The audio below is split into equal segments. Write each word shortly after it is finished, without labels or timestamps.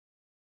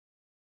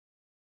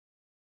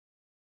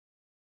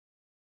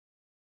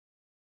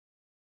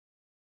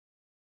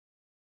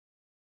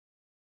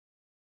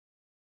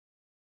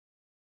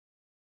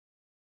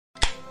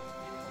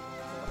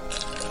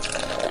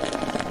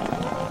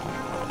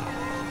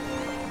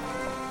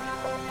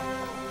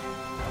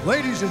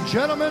Ladies and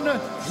gentlemen,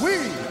 we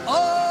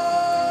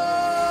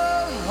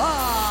are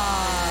live!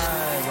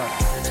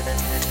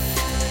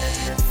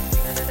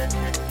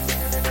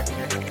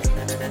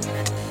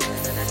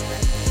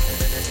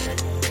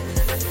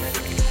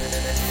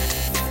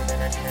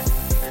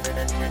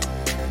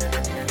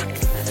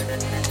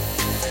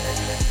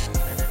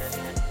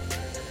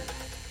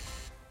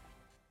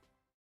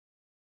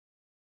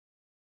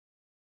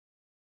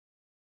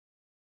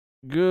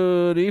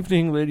 Good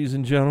evening, ladies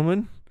and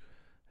gentlemen.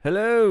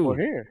 Hello. We're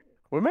here.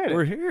 We made it.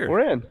 We're here.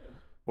 We're in.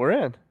 We're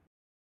in.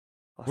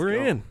 We're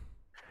in.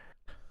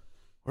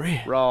 We're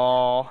in.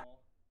 Raw.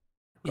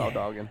 Yeah. Raw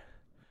dogging.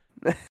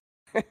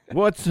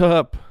 What's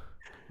up?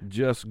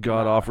 Just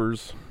got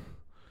offers.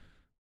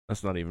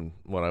 That's not even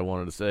what I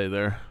wanted to say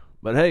there.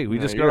 But hey, we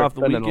just got off the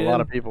weekend. A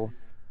lot of people.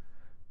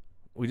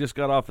 We just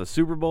got off the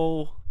Super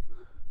Bowl.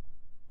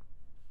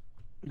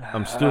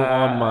 I'm still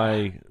on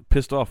my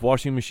pissed off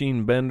washing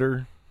machine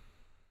bender.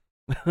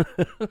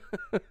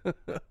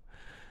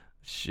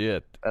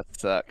 Shit. That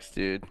sucks,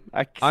 dude.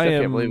 I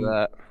can't believe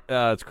that.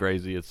 It's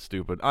crazy. It's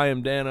stupid. I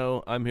am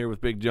Danno. I'm here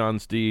with Big John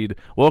Steed.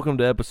 Welcome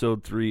to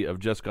episode 3 of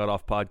Just Got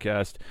Off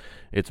Podcast.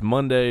 It's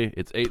Monday.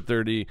 It's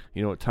 8:30.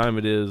 You know what time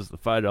it is. The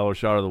 $5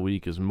 shot of the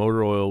week is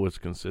motor oil, which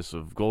consists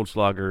of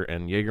Goldschlager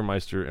and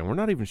Jägermeister, and we're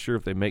not even sure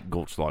if they make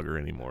Goldschlager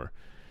anymore.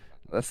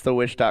 That's the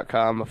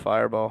Wish.com, a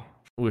Fireball.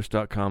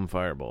 Wish.com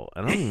Fireball.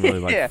 I don't even really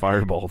like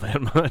Fireball that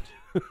much.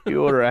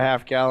 You order a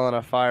half gallon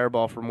of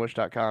Fireball from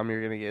Wish.com, you're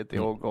going to get the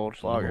old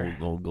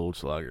Goldschlager. Old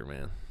Goldschlager,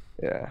 man.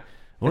 Yeah.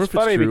 It's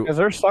funny because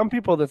there's some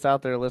people that's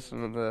out there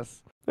listening to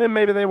this. And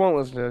maybe they won't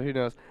listen to it, who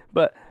knows.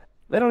 But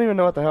they don't even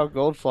know what the hell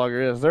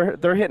Goldschlager is.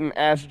 They're hitting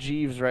Ask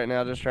Jeeves right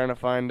now just trying to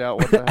find out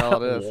what the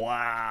hell it is.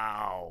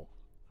 Wow.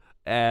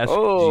 Ask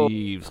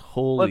Jeeves.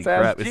 Holy Ask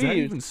crap. Is that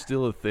Jeeves. even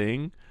still a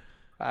thing?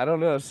 I don't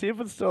know. See if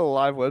it's still a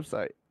live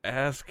website.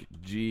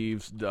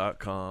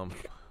 AskJeeves.com.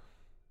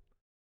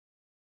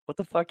 What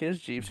the fuck is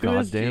Jeeves? Who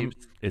is Goddamn,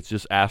 Jeeves? it's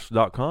just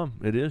ask.com.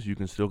 It is. You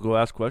can still go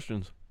ask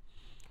questions.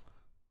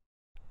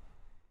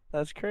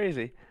 That's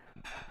crazy.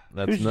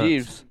 That's Who's nuts.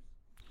 Jeeves?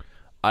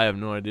 I have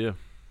no idea.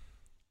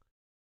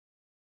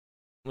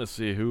 Let's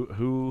see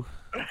who.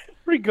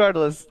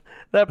 Regardless,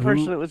 that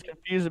person that was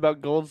confused about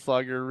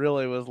Goldschlager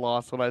really was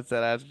lost when I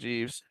said Ask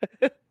Jeeves.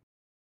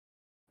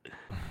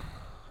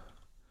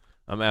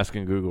 I'm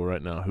asking Google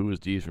right now. Who is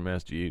Jeeves from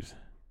Ask Jeeves?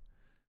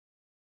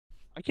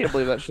 I can't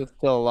believe that shit's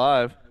still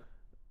alive.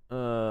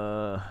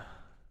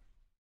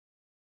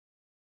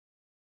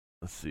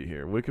 Let's see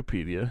here.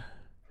 Wikipedia.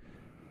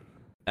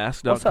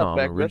 Ask.com,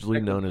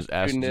 originally known as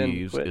Ask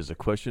Jeeves, is a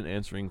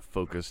question-answering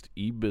focused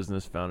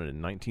e-business founded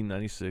in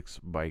 1996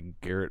 by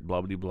Garrett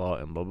blah blah blah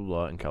and blah blah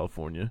blah in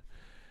California.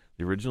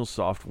 The original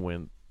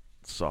software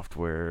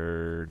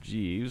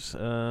Jeeves.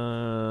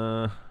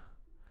 Words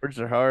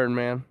are hard,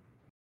 man.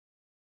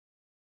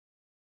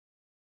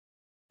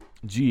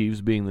 Jeeves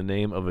being the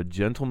name of a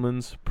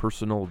gentleman's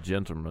personal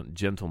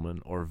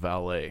gentleman or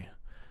valet,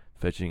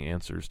 fetching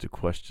answers to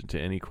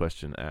any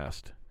question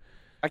asked.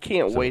 I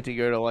can't wait to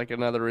go to like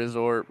another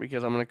resort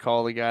because I'm gonna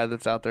call the guy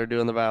that's out there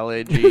doing the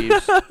valet,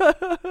 Jeeves.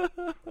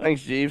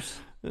 Thanks,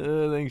 Jeeves.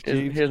 Thanks,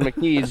 Jeeves. Here's my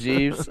keys,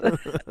 Jeeves.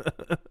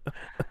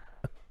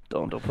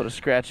 Don't put a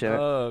scratch in it.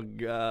 Oh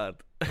God.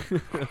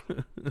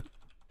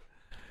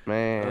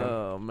 Man.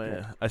 Oh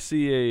man. I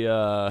see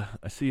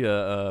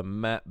a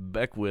Matt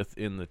Beckwith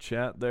in the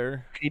chat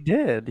there. He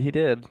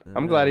did.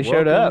 I'm glad he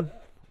showed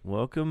up.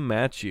 Welcome,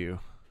 Matthew.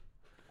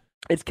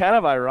 It's kind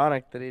of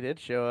ironic that he did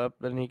show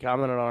up and he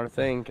commented on our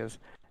thing because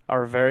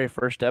our very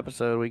first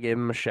episode we gave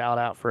him a shout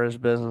out for his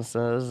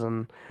businesses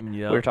and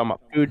we were talking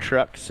about food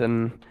trucks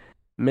and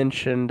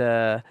mentioned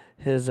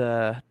his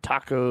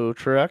taco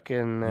truck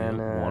and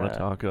want a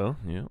taco.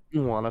 Yeah.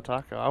 You want a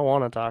taco. I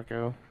want a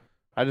taco.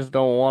 I just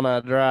don't want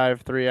to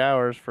drive 3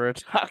 hours for a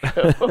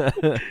taco.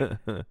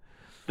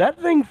 That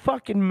thing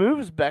fucking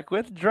moves,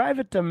 Beckwith. Drive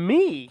it to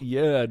me.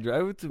 Yeah,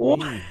 drive it to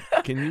me.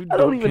 Can you? I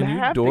don't even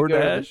have to go to the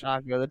DoorDash?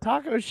 taco. The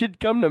taco should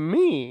come to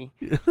me.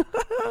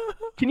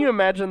 Can you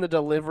imagine the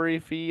delivery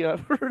fee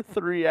for a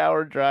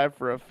 3-hour drive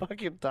for a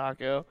fucking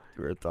taco?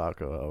 For a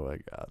taco, oh my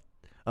God.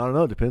 I don't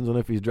know. It depends on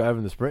if he's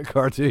driving the sprint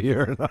car to you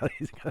or not.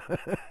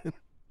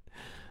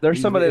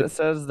 There's somebody that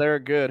says they're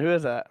good. Who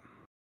is that?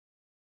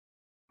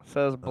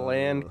 Says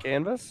Bland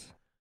Canvas.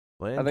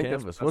 Bland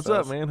Canvas. What's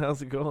up, man?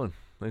 How's it going?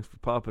 Thanks for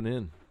popping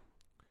in.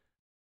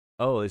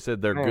 Oh, they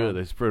said they're good.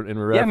 They spread in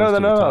reference to the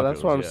tacos.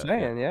 That's what I'm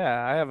saying.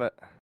 Yeah, I have it.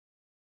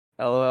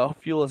 LOL,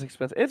 fuel is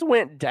expensive. It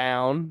went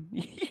down.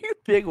 You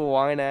big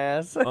wine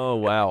ass. Oh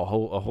wow, a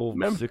whole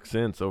 6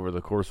 cents over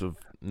the course of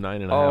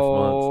 9.5 months.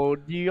 Oh,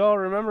 do y'all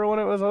remember when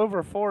it was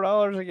over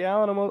 $4 a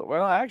gallon?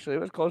 Well, actually,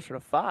 it was closer to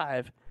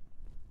 $5.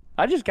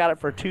 I just got it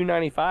for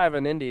 $2.95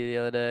 in Indy the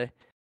other day.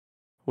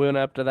 We went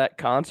up to that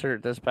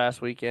concert this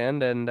past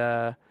weekend, and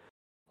it's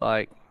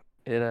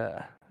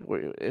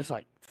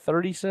like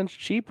 30 cents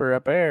cheaper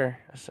up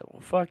there. I said,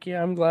 well, fuck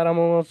yeah, I'm glad I'm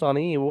almost on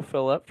E. We'll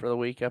fill up for the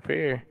week up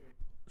here.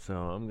 So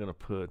I'm going to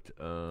put,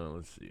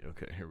 let's see.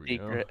 Okay, here we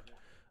Secret. go.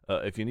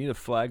 If you need a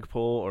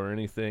flagpole or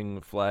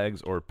anything,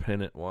 flags or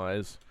pennant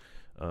wise,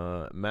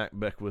 Mac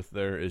Beckwith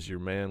there is your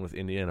man with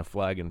Indiana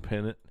Flag and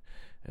Pennant.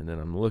 And then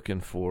I'm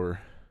looking for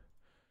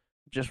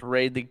just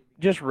raid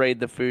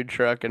the food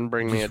truck and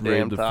bring me a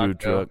damn taco. Food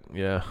truck.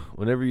 Yeah.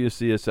 Whenever you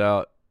see us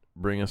out,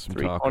 bring us some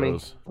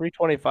tacos.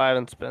 $3.25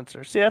 in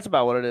Spencer. See, that's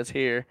about what it is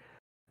here.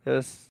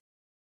 I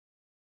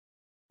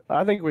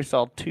think we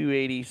saw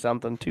 280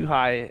 something,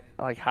 high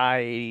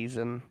 80s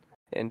in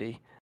Indy.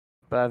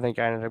 But I think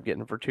I ended up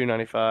getting it for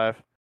 $2.95.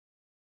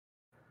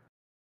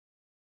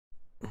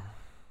 All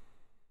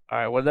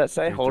right, what did that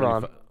say? Hold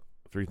on.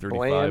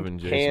 $3.35 in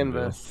Jasonville.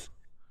 Canvas.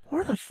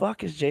 Where the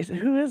fuck is Jason?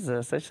 Who is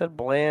this? They said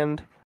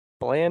bland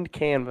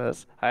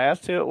canvas. I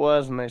asked who it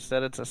was, and they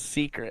said it's a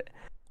secret.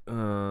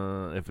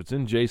 If it's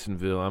in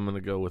Jasonville, I'm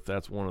gonna go with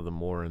that's one of the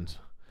Morans.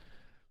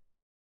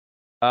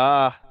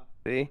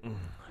 See.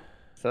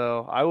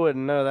 So I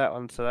wouldn't know that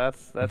one. So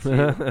that's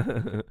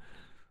you.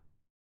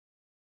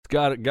 It's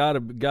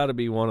gotta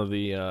be one of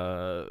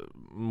the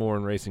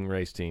Moran Racing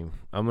race team.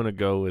 I'm gonna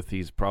go with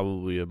he's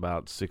probably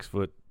about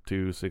 6'2",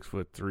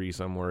 6'3",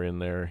 somewhere in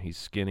there. He's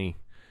skinny.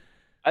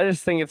 I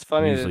just think it's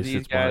funny that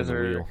these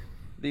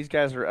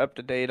guys are up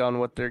to date on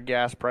what their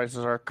gas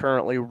prices are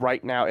currently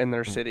right now in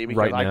their city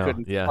because I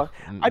couldn't. Yeah,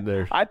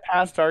 I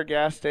passed our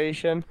gas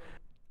station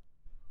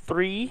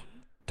 3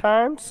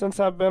 times since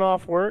I've been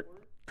off work.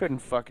 Couldn't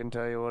fucking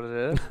tell you what it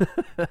is.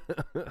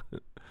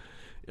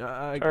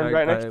 Turned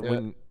right next to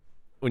it.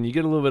 When you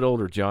get a little bit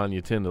older, John,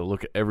 you tend to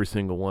look at every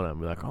single one and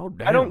be like, oh,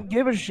 damn. I don't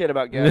give a shit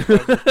about gas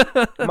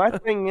prices. My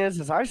thing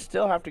is I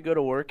still have to go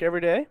to work every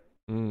day.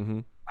 Mm-hmm.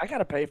 I got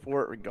to pay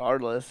for it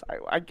regardless.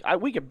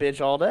 We could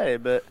bitch all day,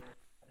 but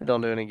it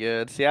don't do any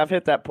good. See, I've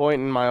hit that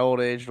point in my old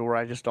age where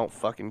I just don't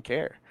fucking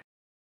care.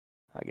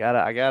 I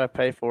gotta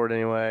pay for it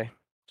anyway.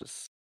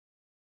 Just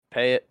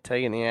pay it,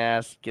 take it in the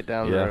ass, get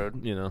down the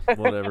road. You know,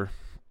 whatever.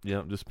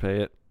 Yeah, just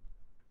pay it.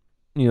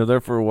 You know, there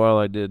for a while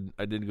I did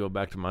go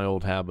back to my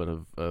old habit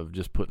of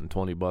just putting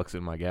 $20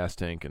 in my gas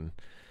tank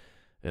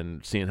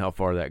and seeing how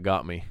far that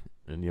got me,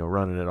 and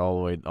running it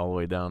all the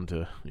way down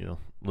to a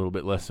little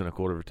bit less than a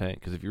quarter of a tank.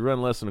 Because if you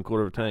run less than a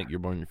quarter of a tank, you're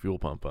burning your fuel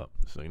pump up.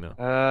 So you know.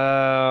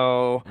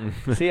 Oh,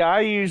 see,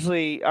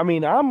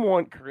 I'm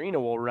one. Karina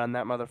will run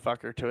that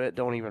motherfucker to it.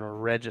 Don't even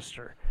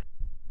register.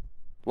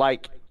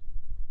 Like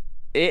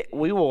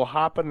we will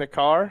hop in the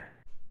car,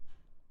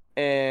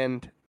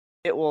 and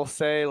it will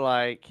say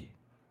like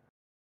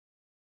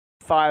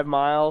 5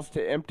 miles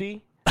to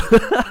empty,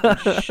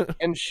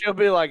 and she'll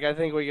be like, "I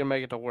think we can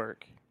make it to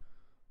work."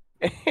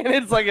 And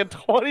it's like a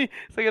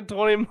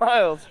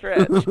 20-mile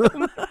stretch.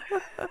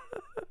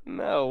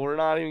 No, we're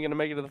not even gonna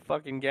make it to the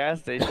fucking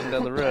gas station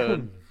down the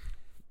road.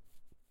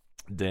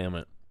 Damn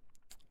it!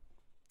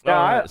 No,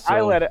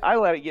 I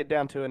let it get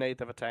down to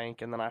 1/8 of a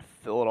tank, and then I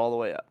fill it all the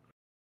way up.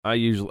 I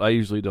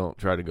usually don't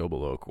try to go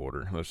below a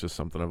quarter. That's just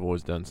something I've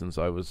always done since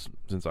I was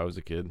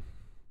a kid.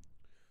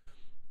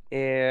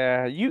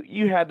 Yeah,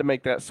 you had to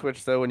make that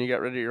switch though when you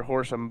got rid of your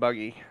horse and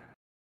buggy.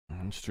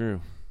 It's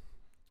true.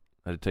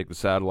 I had to take the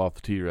saddle off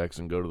the T-Rex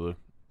and go to the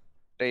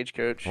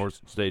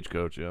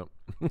stagecoach. Yep.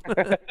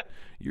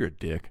 You're a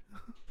dick.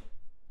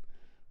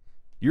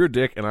 You're a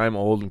dick, and I'm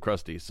old and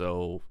crusty,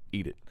 so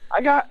eat it.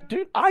 I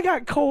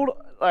got cold.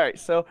 All right,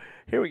 so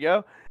here we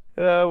go.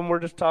 We're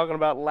just talking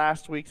about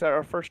last week's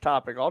our first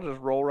topic. I'll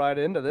just roll right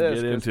into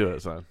this. Get into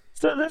it, son.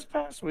 So this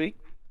past week,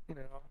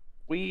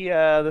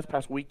 this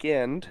past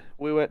weekend,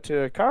 we went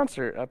to a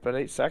concert up at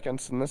 8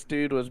 Seconds, and this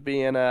dude was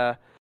being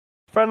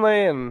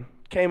friendly and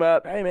came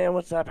up, "Hey man,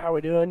 what's up? How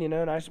we doing?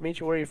 Nice to meet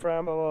you. Where you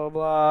from? Blah blah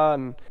blah."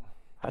 And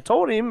I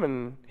told him,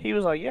 and he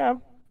was like, "Yeah,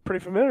 I'm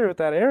pretty familiar with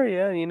that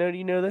area. And do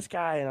you know this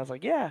guy?" And I was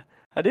like, "Yeah,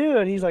 I do."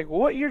 And he's like, "Well,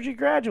 what year did you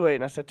graduate?"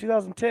 And I said,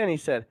 2010. He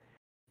said,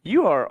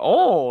 "You are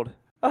old."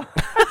 I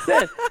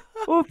said,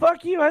 "Well,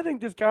 fuck you. I think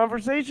this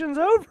conversation's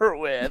over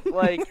with.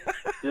 Like,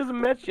 just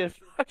met you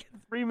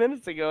fucking 3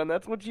 minutes ago, and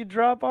that's what you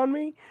drop on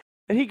me?"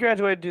 And he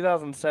graduated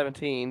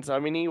 2017,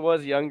 so he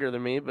was younger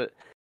than me, but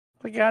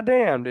like,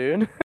 goddamn,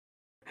 dude.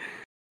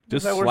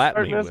 Just slap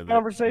me this with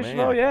conversation. It.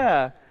 Man. Oh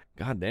yeah.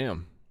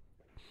 Goddamn.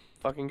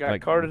 Fucking got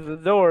carted to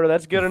the door.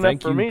 That's good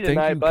enough for me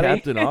tonight, buddy.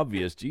 Captain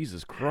Obvious.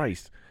 Jesus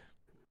Christ.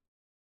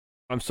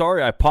 I'm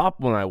sorry I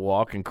pop when I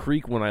walk and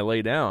creak when I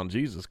lay down.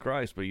 Jesus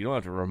Christ. But you don't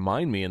have to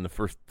remind me in the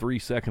first 3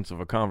 seconds of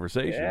a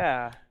conversation.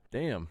 Yeah.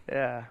 Damn.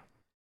 Yeah.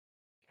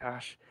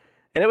 Gosh.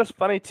 And it was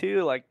funny,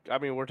 too.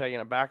 We're taking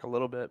it back a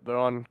little bit, but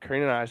on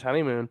Karina and I's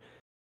honeymoon,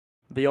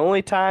 the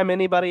only time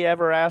anybody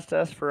ever asked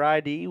us for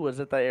ID was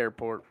at the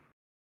airport.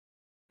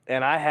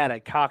 And I had a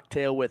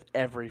cocktail with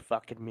every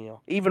fucking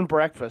meal, even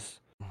breakfast.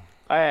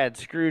 I had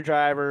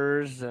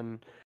screwdrivers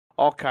and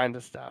all kinds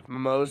of stuff,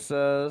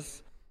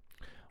 mimosas.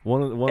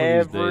 One of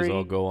these days,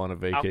 I'll go on a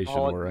vacation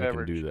where I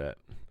can do that.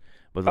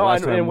 But the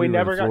last time we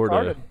never got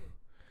carded.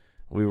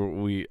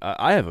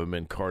 I haven't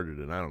been carded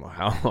in I don't know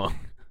how long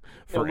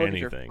for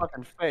anything. Look at your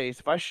fucking face.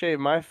 If I shave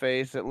my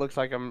face, it looks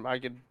like I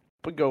could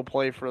go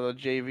play for the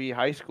JV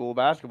high school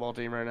basketball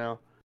team right now.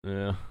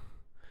 Yeah.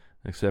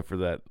 Except for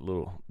that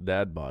little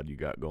dad bod you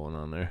got going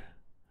on there.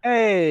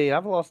 Hey,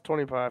 I've lost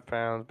 25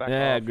 pounds. Back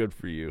Yeah, off. good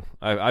for you.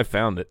 I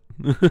found it.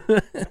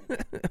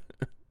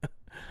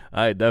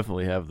 I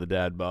definitely have the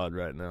dad bod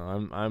right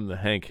now. I'm the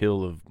Hank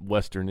Hill of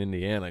Western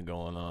Indiana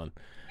going on.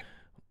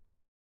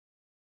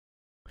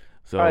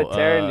 So Probably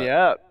tearing you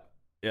up.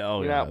 yeah,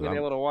 oh You're yeah, not being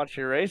able to watch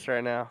your race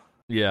right now.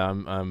 yeah,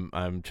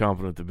 I'm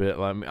chomping at the bit.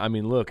 I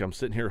mean, look, I'm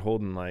sitting here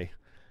holding my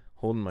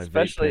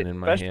vape pen in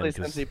my hand. Especially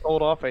since he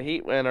pulled off a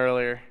heat win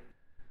earlier.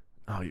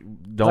 Oh, Was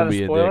don't that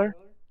be a a spoiler? dick.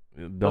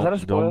 Was that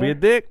a Don't be a spoiler?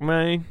 dick,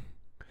 man.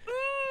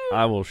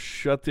 I will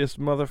shut this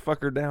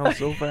motherfucker down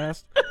so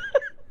fast.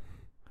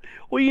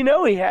 Well, you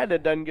know he had to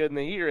have done good in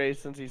the heat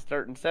race since he's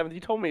starting seventh. You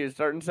told me he was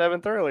starting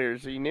seventh earlier,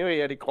 so you knew he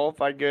had to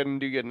qualify good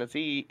and do good in his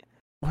heat.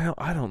 Well,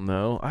 I don't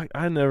know.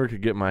 I never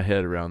could get my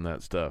head around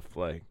that stuff.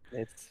 Like,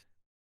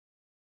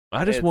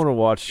 I just want to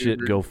watch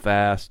shit go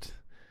fast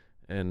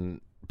and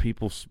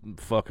people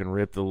fucking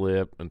rip the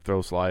lip and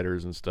throw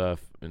sliders and stuff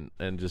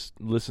and just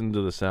listen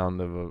to the sound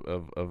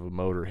of a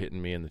motor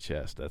hitting me in the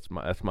chest. That's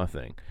my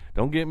thing.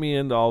 Don't get me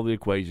into all the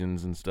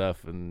equations and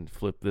stuff and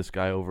flip this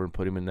guy over and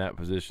put him in that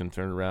position,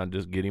 turn around,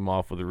 just get him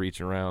off with a reach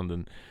around.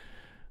 And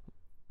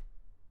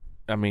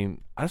I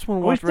mean, I just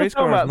want to watch race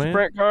cars, man.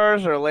 Sprint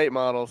cars or late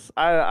models?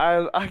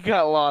 I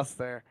got lost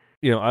there.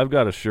 You know, I've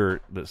got a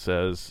shirt that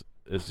says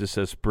it just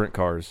says sprint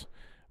cars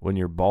when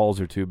your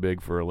balls are too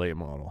big for a late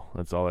model.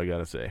 That's all I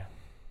gotta say.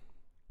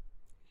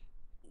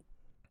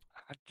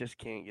 I just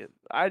can't get.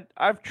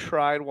 I've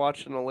tried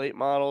watching the late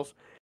models,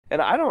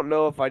 and I don't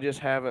know if I just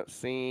haven't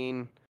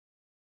seen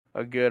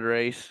a good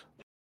race.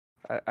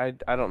 I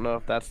don't know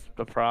if that's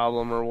the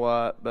problem or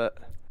what, but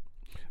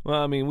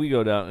well, I mean, we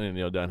go down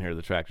down here to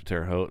the Tractor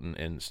Terre Haute,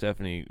 and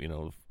Stephanie,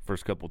 the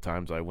first couple of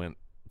times I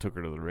took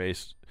her to the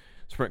race.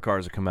 Sprint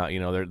cars have come out,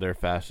 they're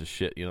fast as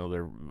shit,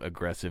 they're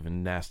aggressive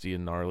and nasty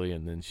and gnarly,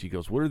 and then she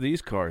goes, "What are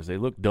these cars? They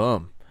look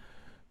dumb."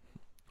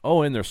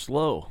 Oh, and they're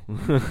slow.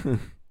 Is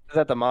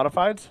that the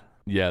modifieds?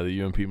 Yeah,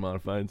 the UMP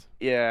modifieds.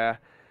 Yeah,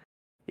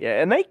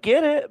 and they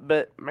get it,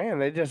 but man,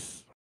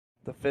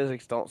 the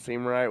physics don't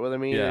seem right with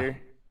them either. Yeah.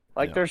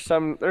 Like there's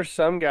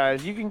some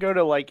guys you can go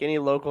to like any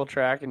local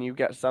track and you've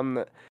got some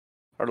that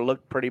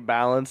look pretty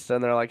balanced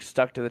and they're like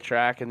stuck to the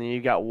track, and then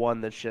you got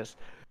one that's just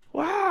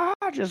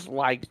just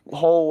like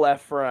whole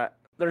left front.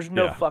 There's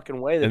no fucking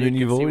way that. And then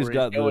you've always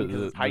got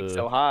the height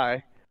so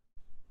high.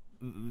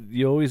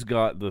 You always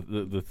got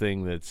the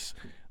thing that's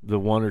the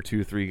one or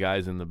two, three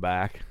guys in the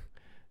back.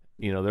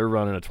 They're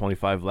running a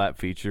 25 lap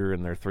feature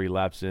and they're 3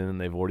 laps in and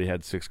they've already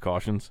had 6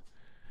 cautions.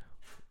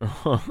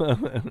 So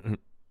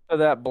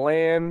that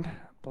bland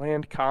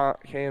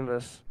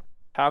canvas.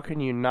 How can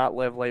you not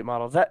live late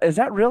models? Is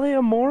that really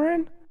a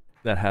Morin?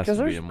 That has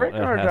to be a sprint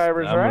car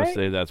drivers, I'm right? gonna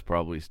say that's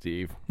probably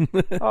Steve.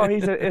 Oh,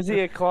 is he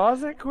a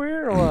closet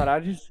queer or what? I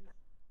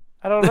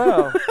don't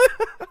know.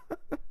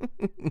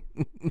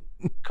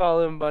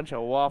 Call him a bunch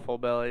of waffle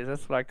bellies.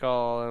 That's what I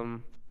call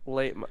them.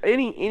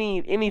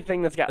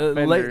 Anything that's got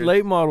fenders.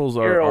 Late models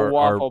You're a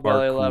waffle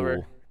belly cool.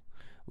 lover.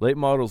 Late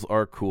models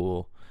are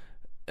cool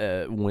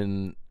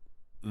when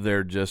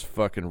they're just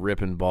fucking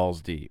ripping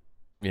balls deep.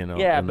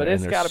 Yeah, but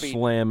it's got to be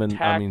slamming.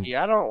 tacky.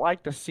 I don't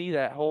like to see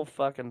that whole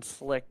fucking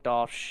slicked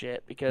off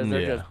shit because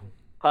they're just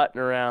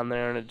putting around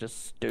there and it's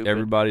just stupid.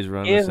 Everybody's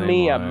running Give the same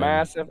me line. a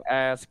massive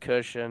ass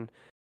cushion,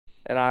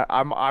 and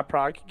I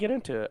probably could get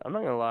into it. I'm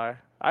not gonna lie.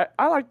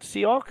 I like to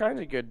see all kinds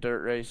of good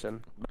dirt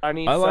racing. I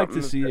like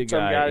to see a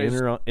guy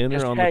enter on the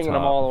top, hanging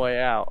them all the way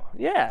out.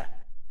 Yeah,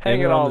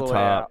 hanging all the way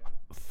out.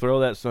 Throw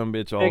that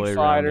sumbitch all the way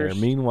around there.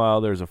 Meanwhile,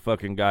 there's a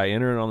fucking guy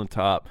entering on the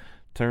top.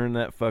 Turn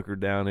that fucker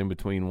down in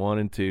between 1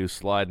 and 2,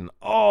 sliding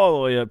all the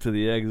way up to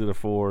the exit of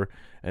 4,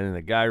 and then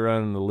the guy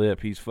running the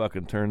lip, he's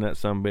fucking turned that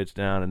sumbitch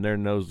down, and they're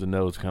nose to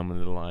nose coming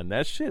to the line.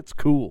 That shit's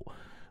cool.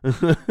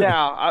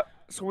 Now,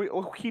 so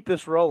we'll keep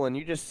this rolling.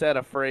 You just said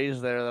a phrase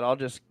there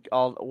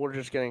that we're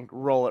just gonna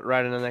roll it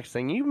right into the next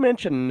thing. You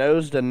mentioned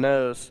nose to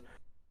nose.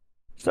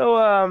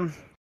 So,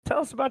 tell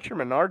us about your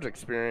Menards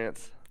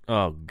experience.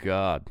 Oh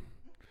God.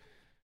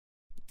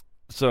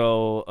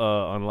 So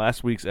on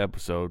last week's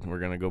episode, we're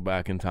gonna go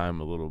back in time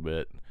a little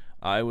bit.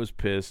 I was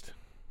pissed.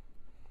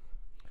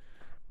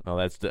 Oh,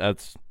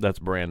 that's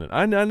Brandon.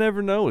 I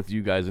never know with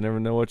you guys. I never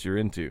know what you're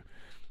into.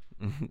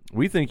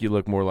 We think you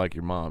look more like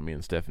your mom. Me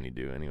and Stephanie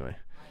do, anyway.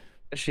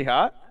 Is she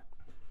hot?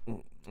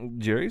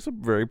 Jerry's a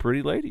very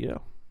pretty lady. Yeah.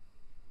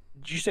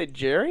 Did you say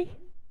Jerry?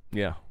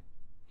 Yeah.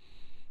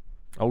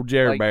 Oh,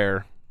 Jerry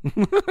Bear.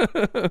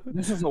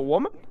 This is a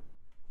woman?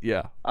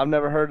 Yeah. I've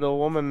never heard of a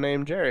woman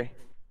named Jerry.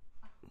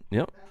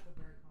 Yep.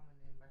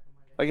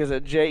 Like, is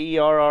it Jerri?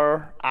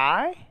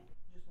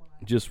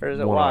 Just or is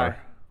it one Y? R.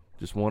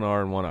 Just one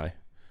R and one I.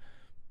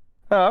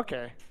 Oh,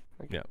 okay.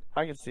 Yeah.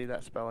 I can see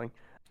that spelling.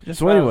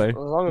 So anyway, as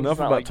long as enough it's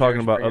not about like talking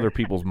Jerry about Springer. other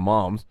people's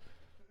moms.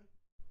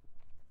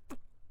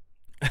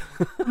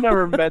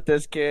 Never met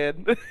this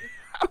kid.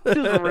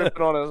 Just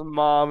ripping on his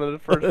mom in the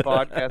first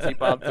podcast he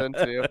pops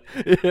into.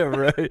 Yeah,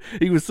 right.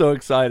 He was so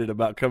excited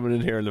about coming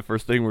in here, and the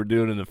first thing we're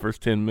doing in the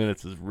first 10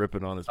 minutes is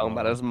ripping on his mom.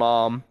 About his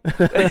mom.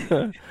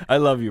 I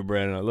love you,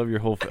 Brandon. I love your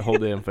whole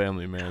damn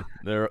family, man.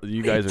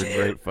 You guys are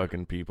great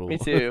fucking people. Me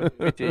too.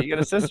 You got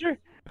a sister?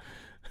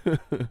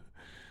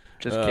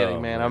 Just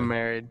kidding, man. I'm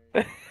married.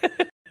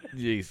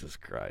 Jesus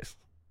Christ.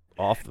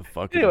 Off the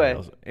fucking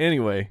rails.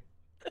 Anyway,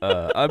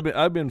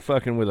 I've been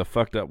fucking with a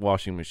fucked up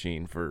washing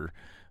machine for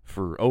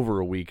over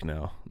a week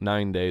now.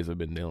 9 days I've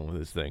been dealing with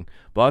this thing.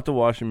 Bought the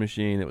washing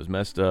machine. It was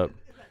messed up.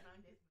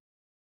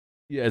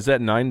 Yeah, is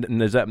that nine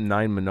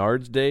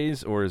Menards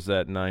days or is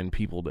that 9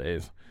 people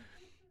days?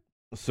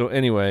 So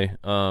anyway,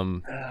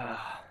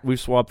 we've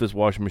swapped this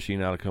washing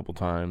machine out a couple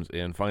times,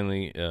 and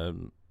finally,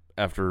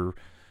 after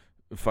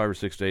 5 or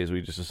 6 days,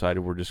 we just decided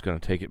we're just going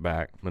to take it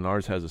back.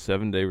 Menards has a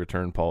 7-day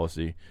return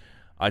policy.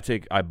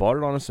 I bought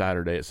it on a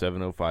Saturday at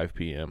 7:05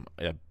 p.m.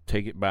 I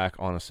take it back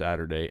on a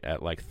Saturday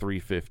at like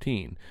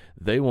 3:15.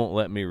 They won't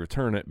let me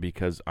return it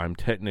because I'm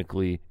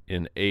technically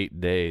in 8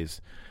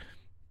 days.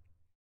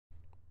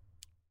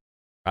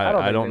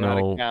 I don't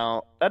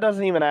know. That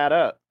doesn't even add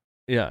up.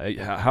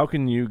 Yeah, how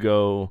can you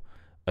go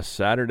a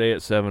Saturday at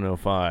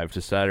 7:05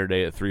 to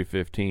Saturday at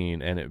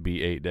 3:15 and it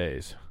be 8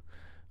 days?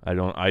 I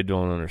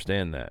don't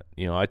understand that.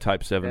 I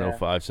type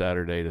 7:05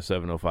 Saturday to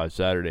 7:05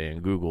 Saturday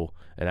in Google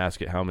and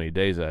ask it how many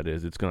days that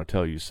is. It's going to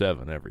tell you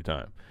 7 every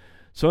time.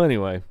 So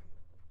anyway,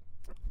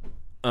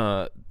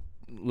 little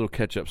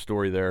catch-up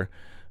story there.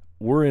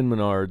 We're in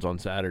Menards on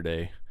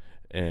Saturday,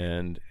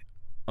 and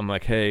I'm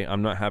like, hey,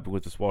 I'm not happy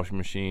with this washing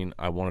machine.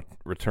 I want to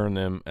return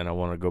them, and I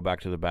want to go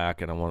back to the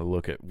back, and I want to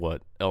look at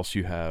what else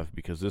you have,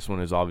 because this one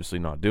is obviously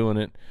not doing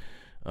it.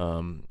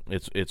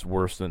 It's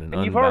worse than an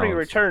unbalanced. You've already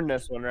returned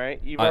this one, right?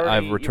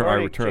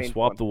 I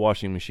swapped the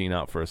washing machine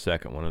out for a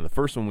second one, and the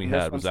first one we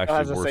had was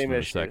actually worse than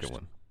the second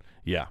one.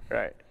 Yeah.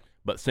 Right.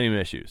 But same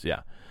issues,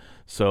 yeah.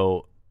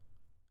 So,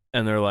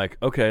 and they're like,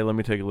 okay, let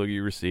me take a look at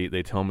your receipt.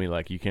 They tell me,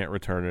 like, you can't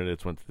return it.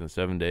 It's within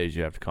 7 days.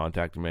 You have to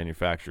contact the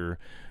manufacturer.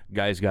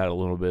 Guy's got a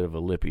little bit of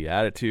a lippy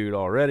attitude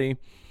already.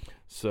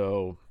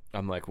 So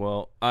I'm like,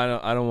 well, I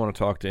don't want to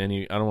talk to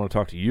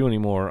you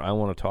anymore. I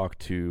want to talk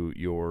to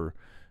your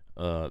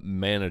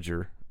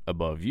manager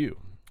above you.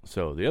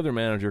 So the other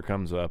manager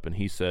comes up and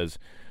he says,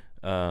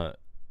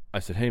 I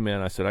said, hey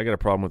man, I said, I got a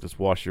problem with this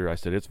washer. I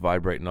said, it's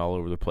vibrating all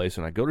over the place.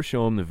 And I go to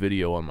show him the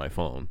video on my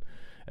phone,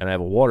 and I have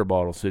a water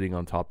bottle sitting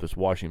on top of this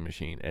washing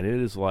machine, and it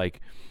is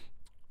like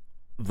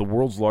the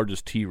world's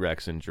largest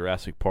T-Rex in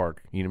Jurassic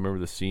Park. You remember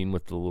the scene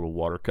with the little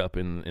water cup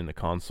in the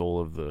console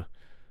of the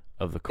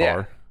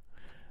car?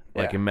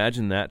 Yeah. Like,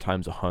 imagine that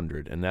times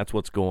 100, and that's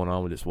what's going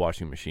on with this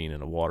washing machine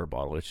and a water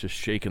bottle. It's just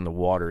shaking the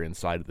water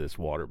inside of this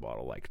water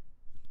bottle, like,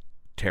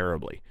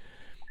 terribly.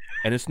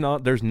 And it's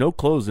not, there's no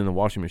clothes in the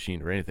washing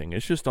machine or anything.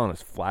 It's just on a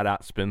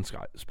flat-out spin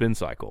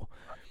cycle.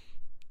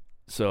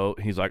 So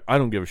he's like, I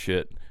don't give a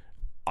shit.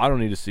 I don't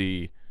need to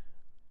see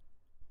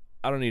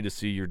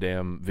your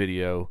damn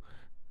video.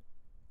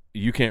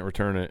 You can't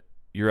return it.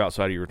 You're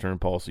outside of your return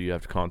policy. You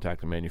have to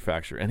contact the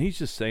manufacturer. And he's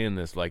just saying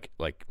this like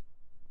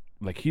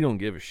he don't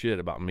give a shit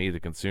about me, the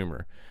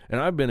consumer.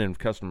 And I've been in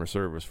customer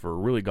service for a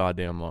really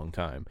goddamn long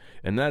time,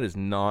 and that is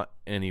not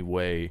any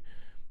way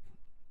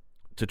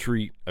to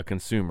treat a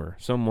consumer,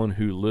 someone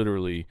who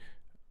literally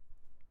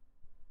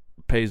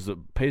pays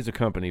a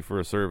company for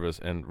a service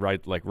and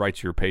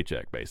writes your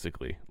paycheck,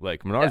 basically.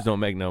 Like, Menards don't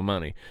make no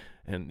money,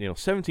 and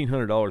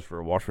 $1,700 for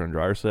a washer and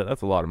dryer set,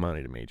 that's a lot of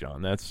money to me,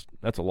 John. That's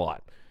a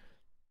lot.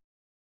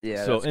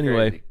 Yeah. So that's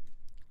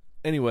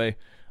anyway,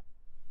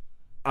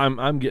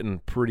 I'm getting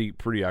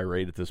pretty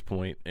irate at this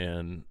point,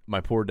 and my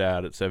poor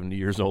dad at 70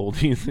 years old,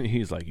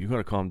 he's like, you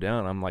gotta calm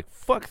down. I'm like,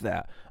 fuck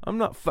that. I'm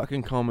not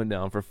fucking calming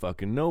down for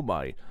fucking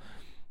nobody.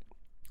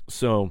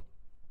 So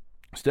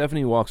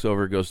Stephanie walks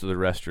over, goes to the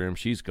restroom.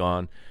 She's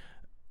gone,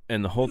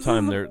 and the whole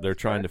time they're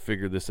trying to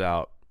figure this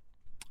out,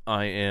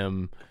 I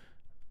am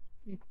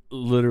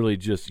literally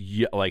just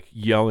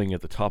yelling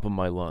at the top of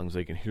my lungs.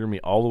 They can hear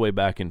me all the way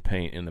back in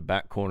paint in the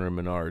back corner of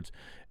Menards.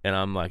 And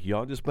I'm like,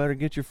 y'all just better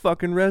get your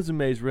fucking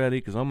resumes ready,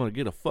 because I'm going to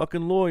get a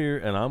fucking lawyer,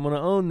 and I'm going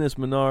to own this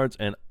Menards,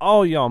 and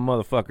all y'all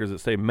motherfuckers that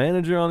say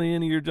manager on the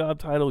end of your job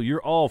title,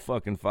 you're all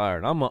fucking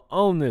fired. I'm going to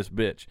own this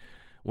bitch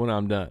when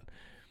I'm done.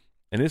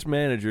 And this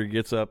manager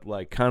gets up,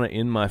 like, kind of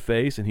in my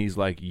face, and he's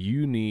like,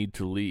 you need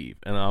to leave.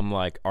 And I'm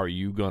like, are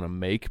you going to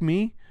make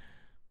me?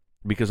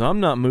 Because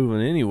I'm not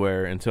moving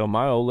anywhere until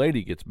my old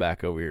lady gets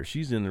back over here.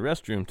 She's in the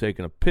restroom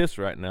taking a piss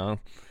right now,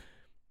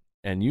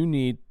 and you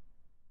need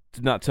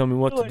to not tell me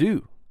what to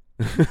do.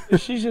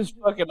 She's just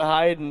fucking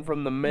hiding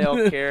from the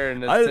male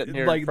Karen that's sitting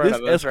here in front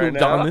of us right now.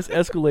 Don, this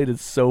escalated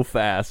so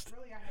fast.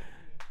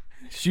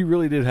 She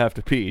really did have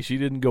to pee. She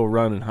didn't go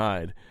run and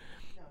hide.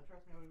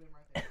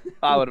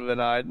 I would have been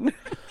hiding.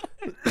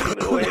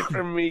 Get away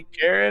from me,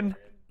 Karen.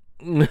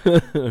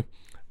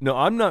 No,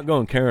 I'm not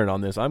going Karen on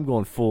this. I'm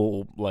going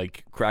full,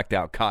 like, cracked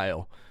out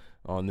Kyle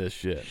on this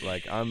shit.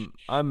 Like, I'm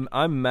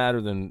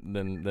madder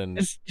than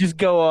just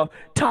go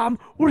Tom,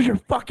 where's your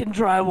fucking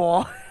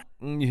drywall?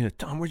 Yeah,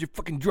 Tom, where's your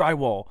fucking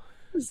drywall?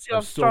 See how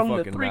I'm so strong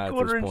the fucking mad at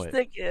this 3/4 inch point.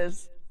 stick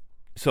is.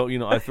 So,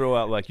 I throw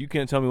out, like, you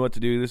can't tell me what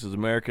to do. This is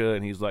America.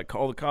 And he's like,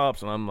 call the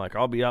cops. And I'm like,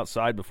 I'll be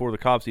outside before the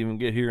cops even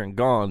get here and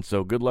gone.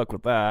 So good luck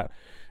with that.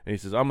 And he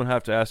says, I'm going to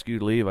have to ask you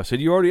to leave. I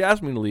said, you already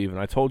asked me to leave. And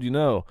I told you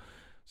no.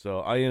 So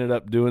I ended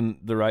up doing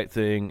the right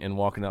thing and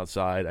walking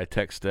outside. I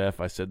text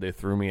Steph. I said they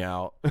threw me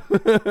out.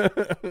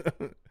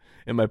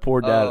 And my poor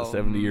dad at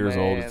 70 years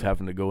old is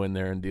having to go in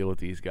there and deal with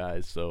these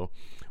guys. So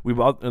we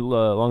bought,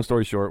 long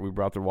story short, we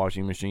brought the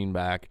washing machine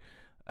back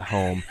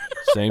home.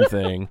 Same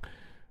thing.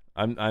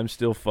 I'm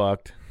still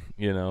fucked,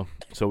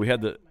 So we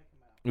had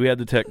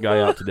the tech guy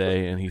out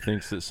today, and he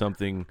thinks that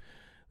something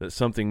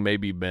may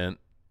be bent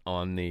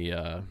on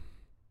the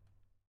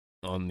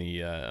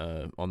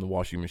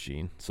washing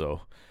machine.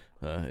 So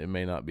it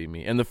may not be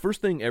me. And the first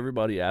thing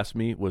everybody asked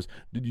me was,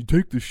 "Did you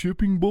take the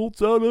shipping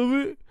bolts out of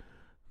it?"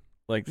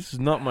 Like, this is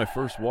not my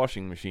first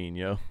washing machine,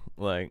 yo.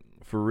 Like,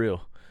 for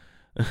real.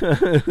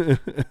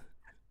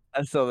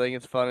 I still think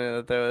it's funny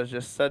that there was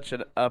just such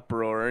an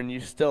uproar, and you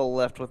still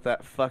left with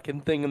that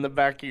fucking thing in the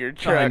back of your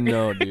truck. I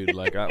know, dude.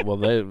 Like,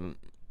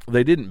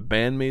 they didn't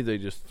ban me; they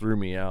just threw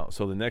me out.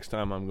 So the next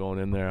time I'm going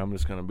in there, I'm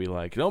just gonna be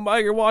like, "Don't buy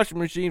your washing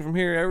machine from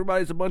here.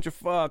 Everybody's a bunch of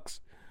fucks."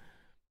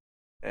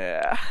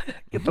 Yeah,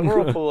 get the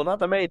Whirlpool, not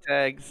the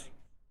Maytags.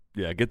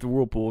 Yeah, get the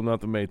Whirlpool,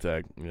 not the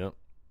Maytag. Yep.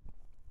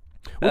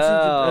 Which is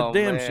a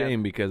damn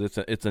shame, because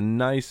it's a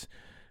nice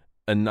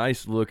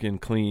looking,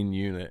 clean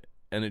unit.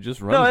 And it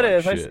just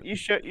runs like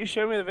shit. You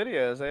showed me the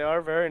videos. They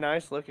are very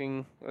nice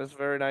looking. It's a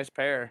very nice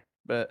pair.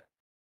 But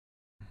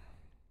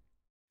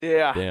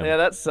yeah,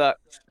 that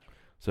sucks.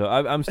 So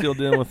I'm still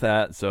dealing with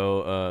that.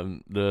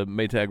 So the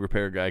Maytag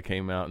repair guy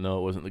came out. No,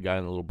 it wasn't the guy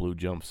in the little blue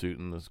jumpsuit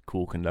and this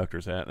cool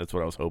conductor's hat. That's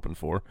what I was hoping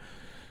for.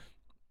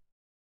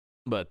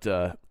 But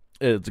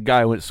it's a guy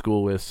I went to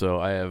school with,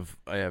 so I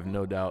have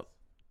no doubt.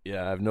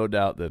 Yeah, I have no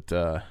doubt that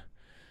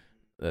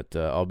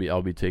I'll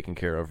be taken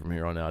care of from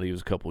here on out. He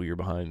was a couple years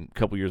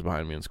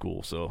behind me in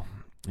school, so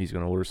he's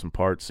going to order some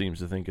parts. Seems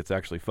to think it's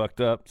actually fucked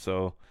up.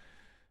 So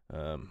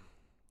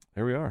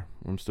there we are.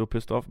 I'm still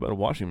pissed off about a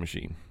washing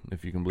machine,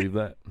 if you can believe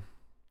that.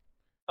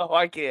 Oh,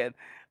 I can.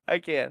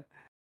 If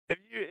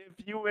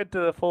you went to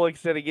the full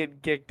extent of getting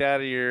kicked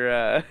out of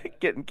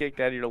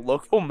your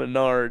local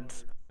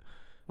Menards,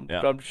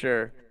 yeah. I'm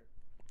sure.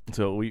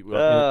 So we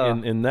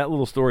in that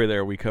little story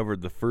there, we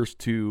covered the first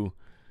two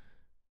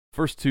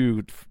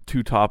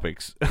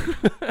topics.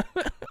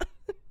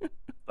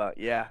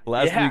 Yeah.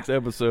 Last week's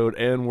episode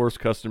and worst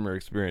customer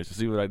experience. You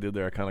see what I did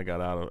there? I kind of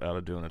got out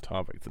of doing a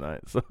topic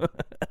tonight. So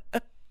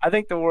I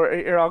think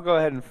here, I'll go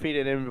ahead and feed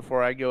it in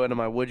before I go into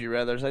my would you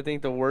rathers. I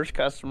think the worst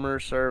customer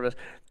service,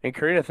 and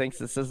Karina thinks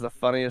this is the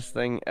funniest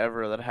thing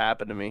ever that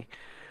happened to me.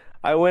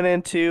 I went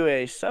into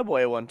a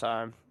Subway one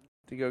time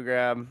to go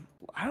grab,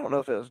 I don't know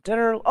if it was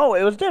dinner. Oh,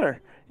 it was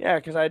dinner. Yeah,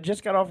 because I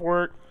just got off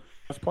work.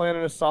 I was playing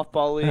in a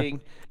softball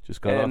league.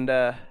 Just got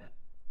off.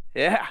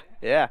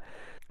 Yeah.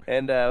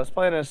 And I was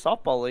playing in a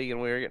softball league, and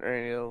we were getting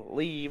ready to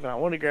leave, and I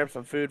wanted to grab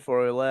some food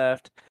before we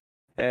left.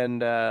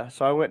 And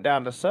so I went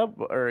down to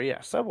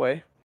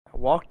Subway. I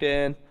walked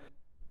in,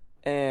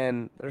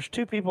 and there's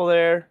two people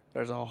there.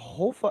 There's a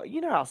whole you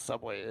know how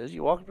Subway is.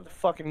 You walk up to the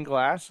fucking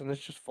glass, and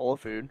it's just full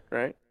of food,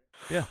 right?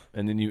 Yeah,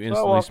 and then you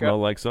instantly smell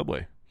like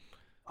Subway.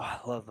 Oh, I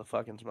love the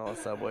fucking smell of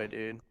Subway,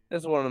 dude.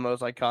 It's one of the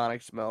most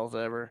iconic smells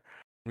ever.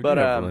 We're going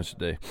to have lunch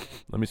today.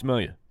 Let me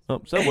smell you.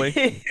 Oh,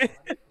 Subway.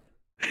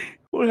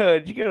 What,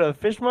 did you go to the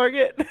fish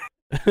market?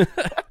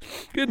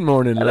 Good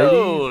morning, ladies.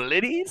 Hello,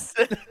 ladies.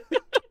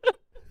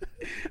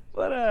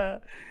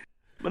 But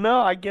no,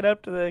 I get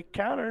up to the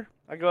counter.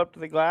 I go up to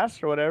the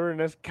glass or whatever, and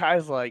this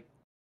guy's like,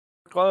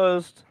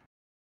 closed.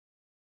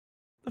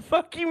 The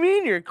fuck you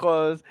mean you're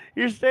closed?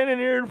 You're standing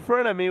here in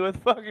front of me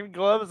with fucking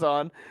gloves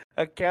on,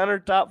 a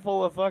countertop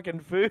full of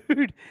fucking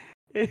food.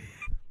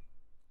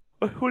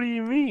 What do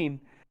you mean?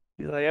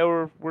 He's like,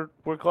 yeah,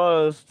 we're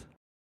closed.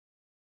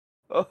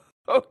 Oh,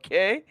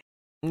 okay.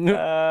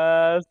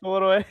 So what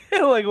do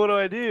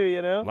I do,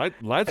 you know?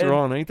 Lights are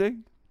on, ain't they?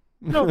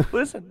 No,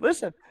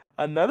 listen.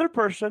 Another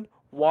person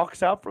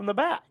walks out from the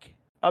back.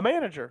 A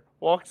manager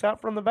walks out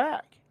from the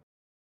back.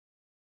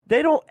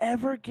 They don't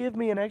ever give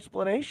me an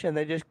explanation.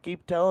 They just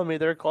keep telling me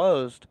they're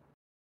closed.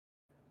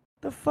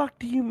 The fuck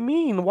do you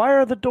mean? Why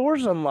are the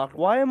doors unlocked?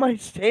 Why am I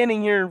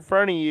standing here in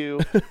front of you?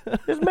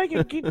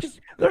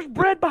 There's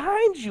bread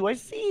behind you. I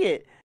see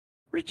it.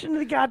 Reach into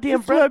the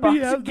goddamn bread box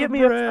and give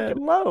me a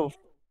fucking loaf.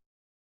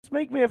 Just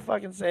make me a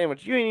fucking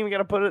sandwich. You ain't even got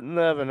to put it in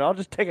the oven. I'll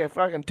just take a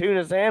fucking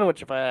tuna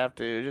sandwich if I have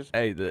to.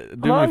 Hey, do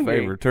me a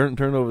favor. Turn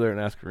over there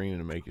and ask Karina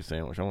to make you a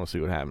sandwich. I want to see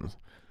what happens.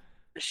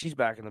 She's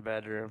back in the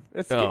bedroom.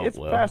 It's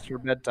past her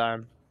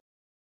bedtime.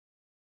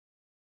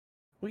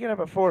 We get up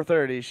at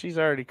 4:30. She's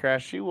already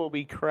crashed. She will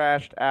be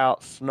crashed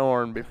out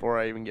snoring before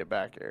I even get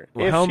back here.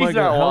 Well, if she's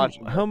not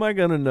watching. How am I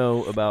going to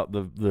know about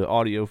the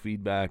audio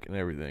feedback and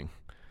everything?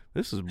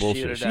 This is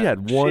bullshit. She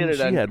had one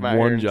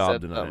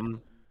job tonight.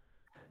 Something.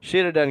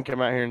 She'd have done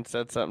come out here and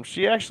said something.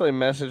 She actually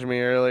messaged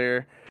me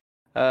earlier,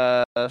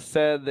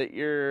 said that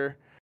your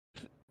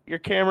your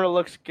camera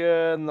looks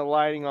good, and the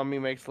lighting on me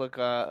looks like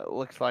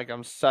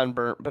I'm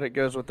sunburnt, but it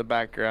goes with the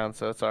background,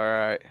 so it's all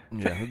right.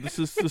 Yeah, this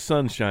is the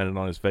sun shining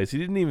on his face. He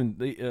didn't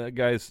even,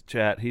 guys,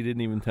 chat. He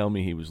didn't even tell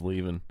me he was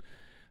leaving.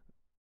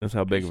 That's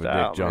how big of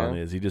a dick John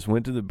is. He just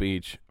went to the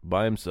beach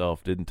by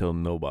himself, didn't tell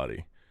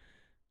nobody.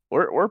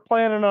 We're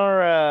planning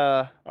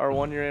our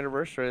 1-year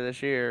anniversary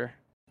this year.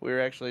 We were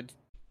actually,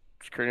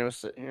 Karina was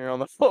sitting here on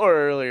the floor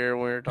earlier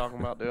when we were talking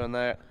about doing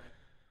that.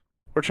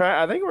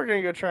 I think we're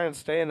gonna go try and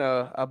stay in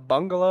a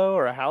bungalow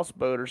or a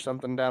houseboat or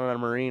something down in a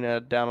marina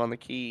down on the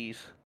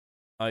Keys.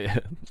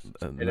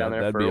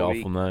 That'd be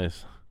awful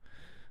nice.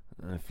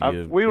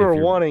 We were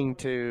wanting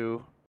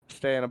to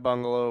stay in a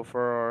bungalow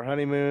for our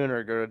honeymoon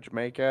or go to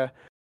Jamaica,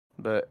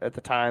 but at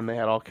the time they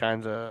had all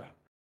kinds of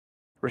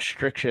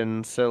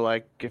restrictions. So,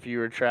 like, if you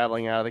were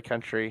traveling out of the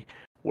country,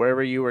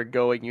 wherever you were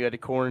going, you had to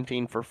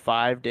quarantine for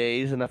 5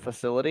 days in a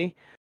facility.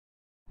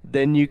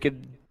 Then you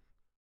could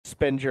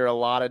spend your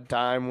allotted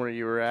time where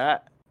you were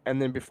at,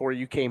 and then before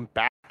you came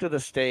back to the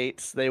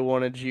States, they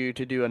wanted you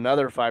to do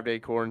another 5-day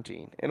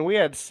quarantine. And we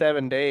had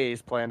 7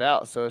 days planned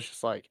out, so it's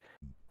just like,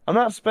 I'm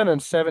not spending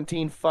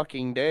 17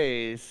 fucking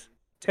days,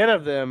 10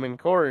 of them in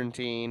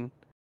quarantine,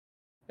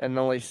 and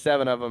only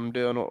 7 of them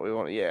doing what we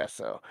want. Yeah,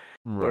 so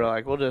we're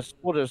like, we'll just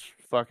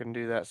fucking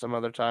do that some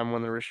other time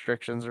when the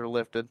restrictions are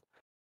lifted.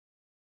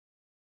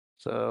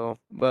 So,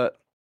 but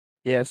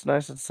yeah, it's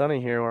nice and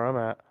sunny here where I'm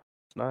at.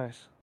 It's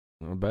nice.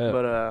 Not bad.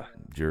 But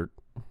jerk.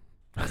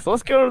 So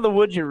let's go to the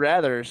would you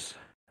rathers.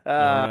 All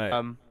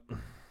right.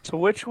 So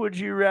which would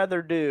you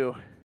rather do?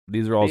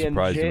 These are all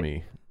surprising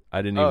me.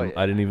 I didn't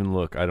even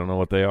look. I don't know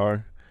what they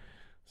are.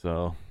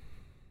 So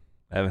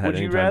I haven't had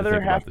any time to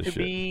think about this shit.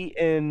 Would you rather have to be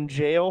in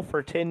jail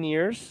for 10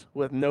 years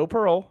with no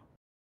parole,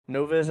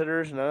 no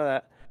visitors, none of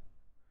that,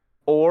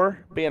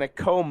 or be in a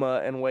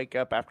coma and wake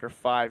up after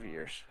 5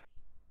 years?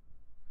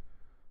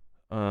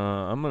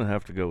 I'm gonna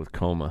have to go with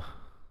coma.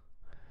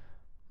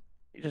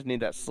 You just need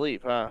that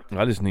sleep, huh?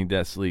 I just need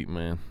that sleep,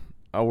 man.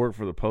 I worked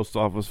for the post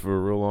office for a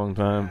real long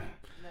time.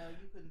 No,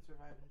 you couldn't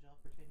survive in jail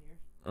for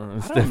 10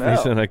 years. Stephanie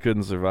said I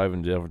couldn't survive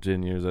in jail for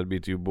 10 years. I'd be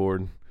too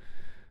bored.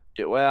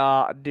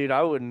 Well, dude,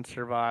 I wouldn't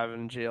survive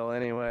in jail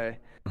anyway.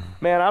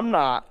 Man, I'm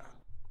not,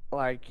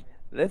 like,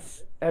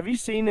 this. Have you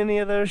seen any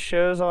of those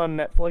shows on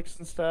Netflix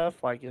and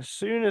stuff? Like, as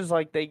soon as,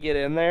 like, they get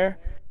in there,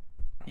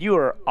 you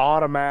are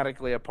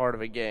automatically a part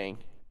of a gang.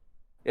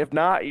 If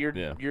not, you're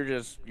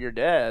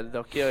dead.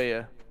 They'll kill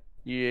you.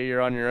 You're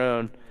on your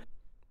own.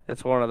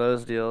 It's one of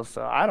those deals.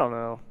 So I don't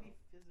know.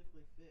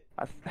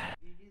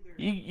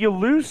 You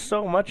lose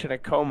so much in a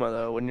coma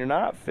though when you're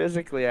not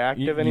physically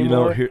active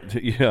anymore.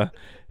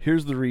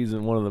 Here's the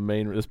reason. One of the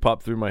main. This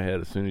popped through my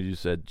head as soon as you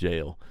said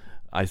jail.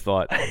 I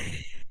thought,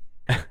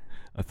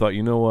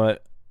 you know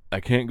what? I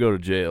can't go to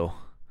jail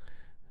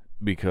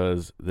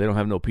because they don't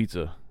have no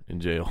pizza in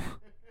jail,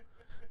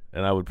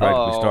 and I would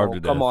practically starve to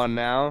death. Come on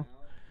now.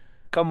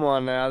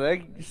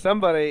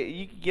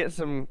 You could get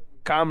some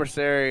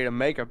commissary to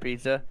make a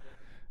pizza.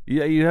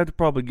 Yeah, you'd have to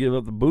probably give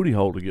up the booty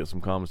hole to get some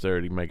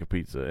commissary to make a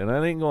pizza, and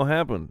that ain't gonna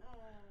happen.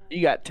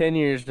 You got 10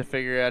 years to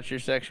figure out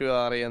your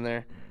sexuality in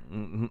there.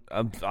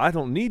 I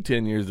don't need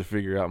 10 years to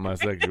figure out my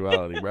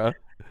sexuality, bro.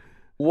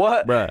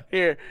 What? Bruh.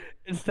 Here,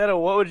 instead of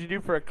what would you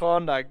do for a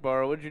Klondike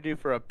bar, what would you do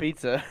for a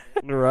pizza?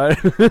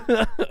 Right.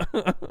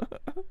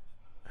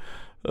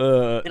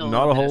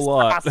 Not a whole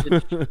lot.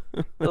 A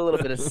little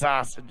bit of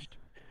sausage.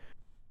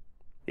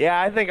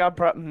 Yeah, I think I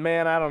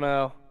don't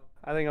know.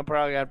 I think I'll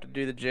probably have to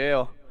do the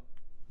jail.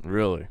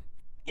 Really?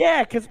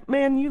 Yeah, because,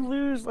 man, you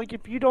lose. Like,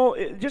 if you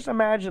don't, just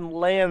imagine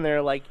laying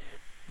there like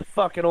the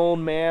fucking old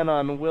man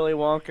on Willy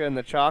Wonka and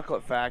the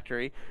Chocolate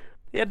Factory.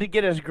 He had to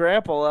get his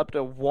grandpa up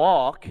to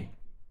walk,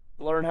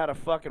 learn how to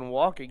fucking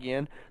walk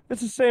again.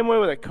 It's the same way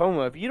with a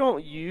coma. If you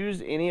don't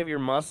use any of your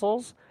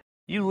muscles,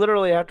 you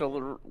literally have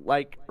to,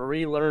 like,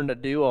 relearn to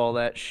do all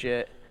that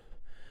shit.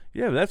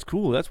 Yeah, that's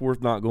cool. That's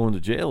worth not going to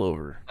jail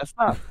over. That's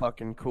not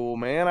fucking cool,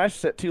 man. I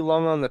sit too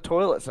long on the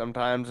toilet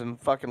sometimes and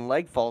fucking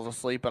leg falls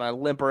asleep and I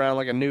limp around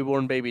like a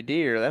newborn baby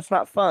deer. That's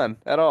not fun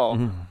at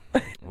all.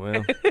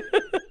 Well,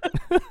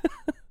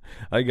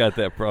 I got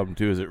that problem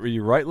too. Is it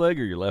your right leg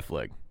or your left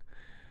leg?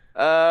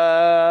 The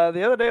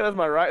other day it was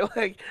my right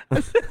leg.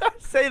 I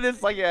say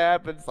this like it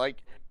happens like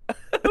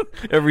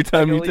every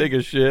time you take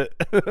a shit.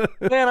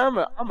 Man, I'm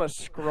a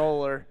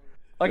scroller.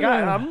 Like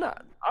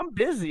I'm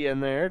busy in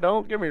there.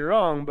 Don't get me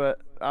wrong, but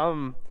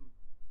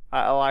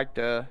I like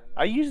to.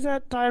 I use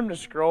that time to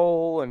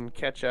scroll and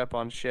catch up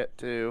on shit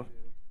too.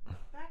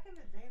 Back in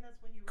the day, that's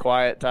when you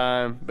Quiet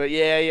time. But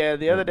yeah.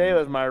 The other day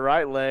was my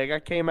right leg. I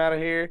came out of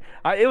here.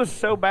 It was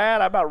so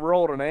bad. I about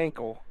rolled an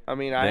ankle. I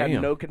mean, I had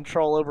no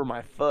control over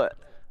my foot.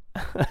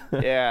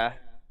 Yeah.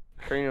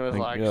 Karina was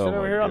like, sit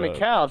over here on the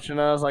couch,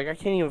 and I was like, I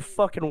can't even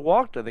fucking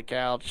walk to the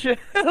couch.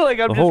 Like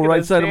I'm the just whole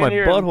right side of my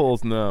here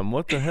butthole's numb.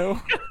 What the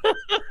hell?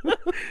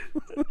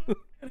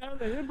 And how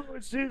the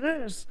hemorrhoids do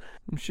this?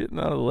 I'm shitting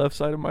out of the left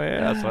side of my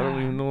ass. I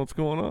don't even know what's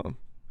going on.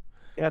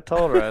 Yeah, I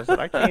told her. I said,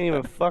 I can't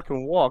even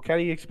fucking walk. How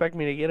do you expect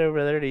me to get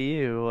over there to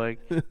you? Like,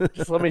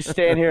 just let me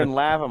stand here and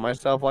laugh at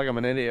myself like I'm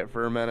an idiot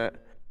for a minute.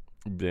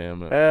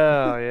 Damn it.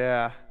 Oh,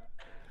 yeah.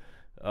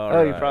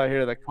 All You right. probably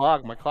hear the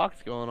clock. My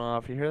clock's going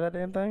off. You hear that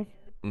damn thing?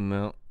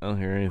 No, I don't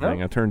hear anything.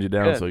 No? I turned you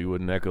down Good. so you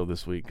wouldn't echo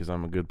this week because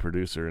I'm a good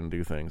producer and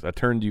do things. I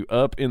turned you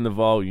up in the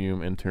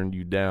volume and turned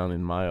you down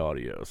in my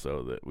audio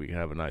so that we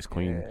have a nice,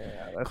 clean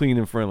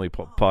and friendly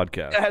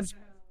podcast. That's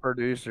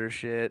producer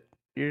shit.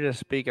 You're just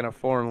speaking a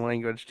foreign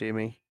language to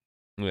me.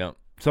 Yeah,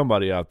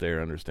 somebody out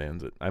there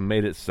understands it. I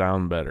made it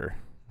sound better.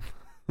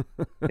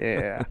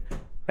 Yeah.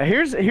 Now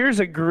here's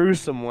a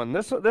gruesome one.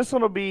 This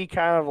one will be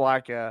kind of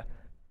like a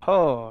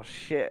oh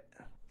shit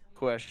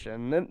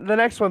question. The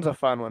next one's a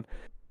fun one.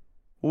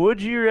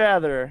 Would you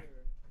rather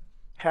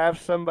have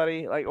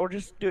somebody or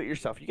just do it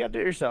yourself? You gotta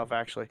do it yourself.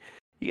 Actually,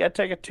 you gotta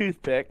take a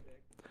toothpick,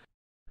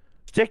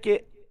 stick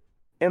it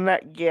in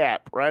that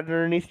gap right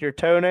underneath your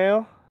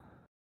toenail,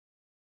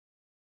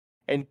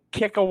 and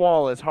kick a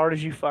wall as hard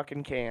as you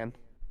fucking can,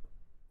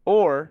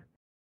 or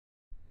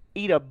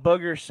eat a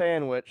booger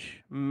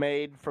sandwich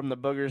made from the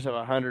boogers of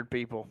 100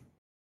 people.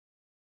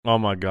 Oh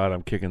my god,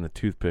 I'm kicking the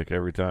toothpick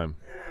every time.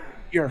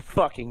 You're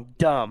fucking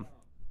dumb.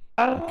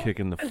 I'm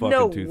kicking the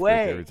fucking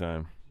toothpick every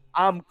time.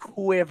 I'm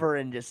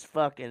quivering just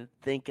fucking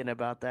thinking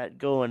about that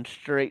going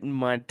straight in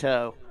my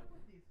toe.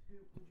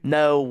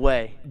 No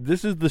way.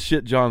 This is the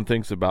shit John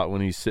thinks about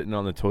when he's sitting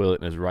on the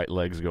toilet and his right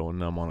leg's going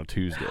numb on a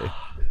Tuesday.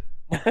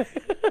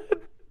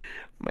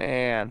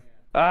 Man.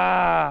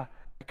 I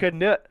couldn't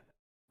do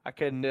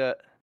it.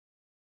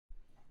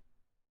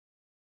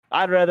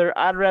 I'd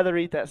rather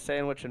eat that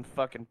sandwich and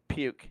fucking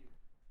puke.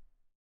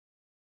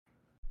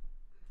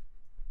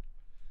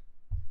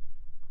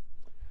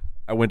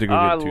 I went to go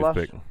get a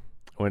toothpick.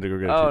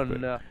 Oh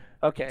no.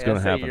 Okay, it's gonna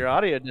happen. Your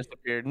audio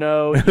disappeared.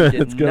 No, you did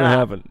it's gonna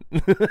happen.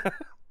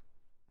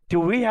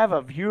 Do we have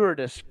a viewer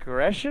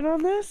discretion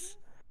on this?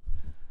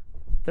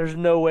 There's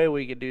no way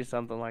we could do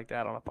something like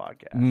that on a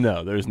podcast.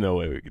 No, there's no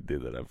way we could do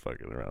that. I'm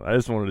fucking around. I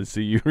just wanted to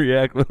see you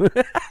react.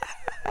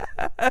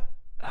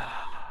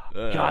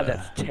 God,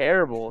 that's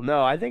terrible.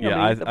 No, I think I'm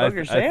gonna eat the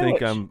booger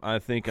sandwich. I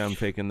think I'm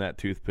taking that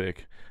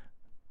toothpick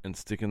and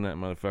sticking that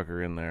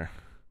motherfucker in there.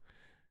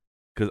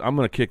 Because I'm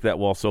going to kick that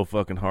wall so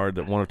fucking hard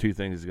that one of two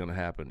things is going to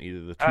happen.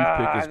 Either the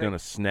toothpick is going to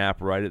snap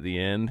right at the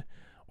end,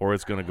 or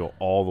it's going to go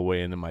all the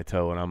way into my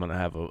toe, and I'm going to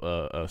have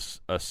a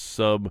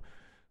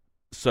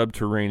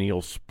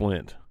subterranean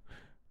splint.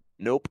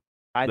 Nope.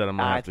 That I'm going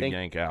to have to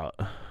yank out,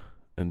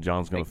 and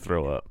John's going to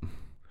throw up. I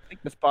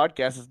think this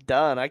podcast is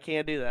done. I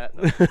can't do that.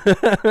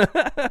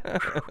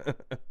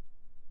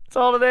 That's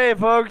all today,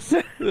 folks.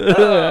 Have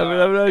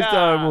a nice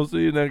time. We'll see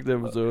you next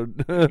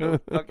episode.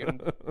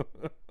 Fucking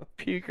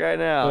puke right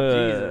now.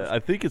 Jesus. I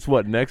think it's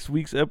next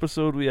week's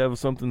episode we have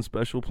something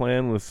special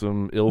planned with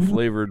some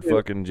ill-flavored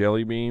fucking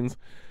jelly beans.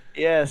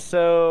 Yeah,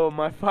 so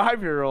my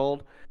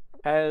 5-year-old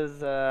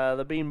has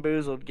the Bean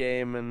Boozled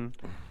game, and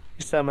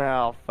he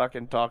somehow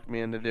fucking talked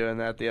me into doing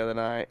that the other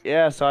night.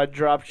 Yeah, so I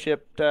drop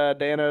shipped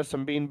Danno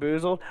some Bean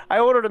Boozled. I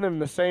ordered them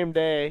the same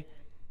day.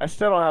 I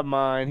still don't have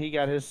mine. He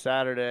got his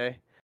Saturday.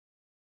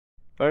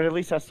 Or at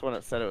least that's when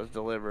it said it was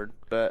delivered.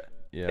 But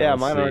yeah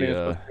mine already was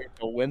supposed to be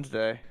until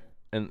Wednesday.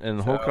 And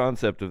the whole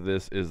concept of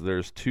this is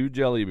there's 2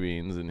 jelly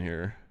beans in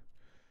here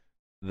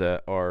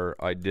that are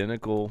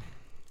identical.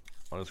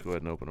 I'll just go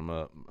ahead and open them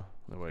up.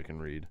 That way I can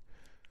read.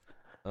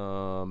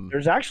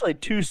 There's actually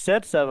 2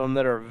 sets of them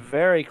that are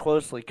very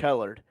closely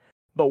colored.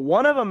 But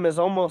one of them is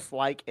almost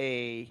like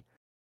a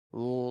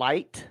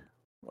light,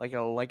 like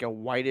a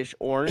whitish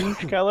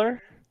orange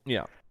color.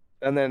 Yeah.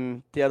 And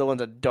then the other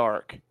one's a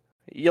dark.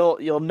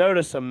 You'll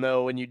notice them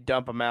though when you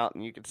dump them out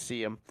and you can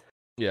see them.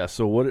 Yeah.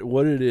 So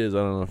what it is, I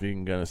don't know if you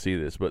can kind of see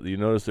this, but you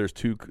notice there's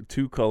two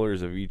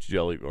colors of each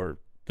jelly, or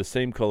the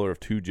same color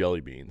of 2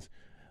 jelly beans.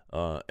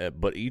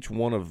 But each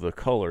one of the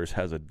colors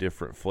has a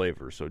different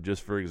flavor. So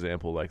just for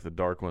example, like the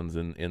dark ones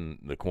in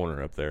the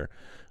corner up there,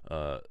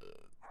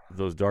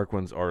 those dark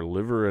ones are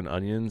liver and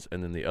onions,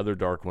 and then the other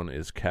dark one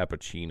is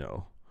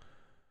cappuccino.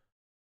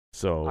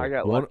 So I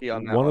got lucky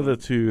on that one of the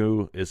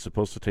 2 is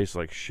supposed to taste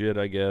like shit,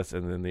 I guess,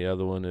 and then the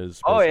other one is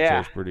supposed to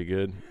taste pretty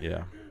good.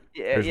 Yeah.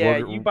 Yeah,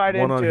 you bite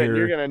into it, and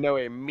you're gonna know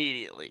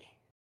immediately.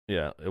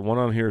 Yeah, one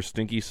on here is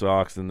Stinky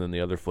Socks, and then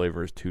the other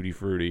flavor is Tutti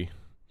Frutti.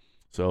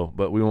 So,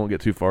 but we won't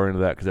get too far into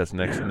that because that's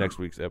next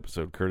week's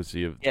episode,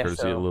 courtesy of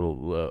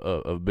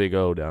Big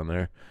O down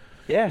there.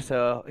 Yeah,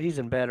 so he's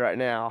in bed right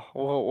now.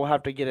 We'll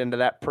have to get into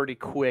that pretty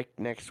quick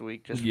next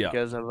week, just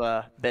because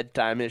of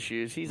bedtime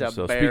issues. He's a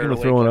so bear. Speaking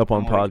of throwing up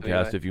on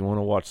podcast, if you want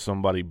to watch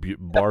somebody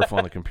barf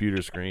on a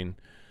computer screen,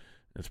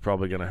 it's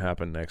probably going to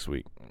happen next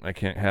week. I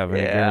can't have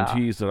any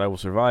guarantees that I will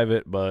survive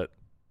it, but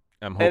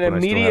I'm hoping I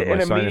still have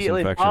my sinus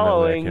infection. That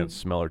way I can't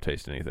smell or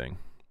taste anything.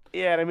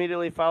 Yeah, and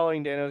immediately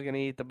following, Danno's going to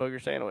eat the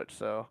booger sandwich.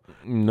 So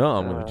no,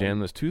 I'm going to jam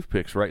this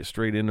toothpicks right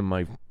straight into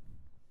my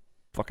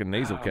fucking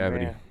nasal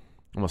cavity. Man.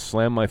 I'm going to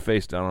slam my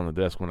face down on the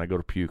desk when I go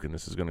to puke, and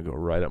this is going to go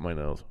right up my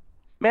nose.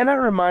 Man, that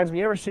reminds me,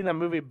 you ever seen that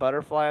movie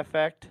Butterfly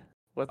Effect?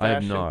 With I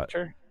have not.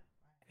 Kutcher?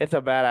 It's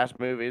a badass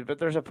movie, but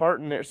there's a part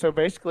in there. So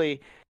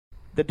basically,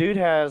 the dude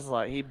has,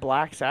 he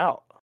blacks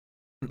out.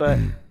 But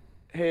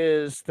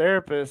his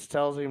therapist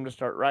tells him to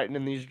start writing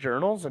in these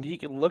journals, and he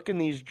can look in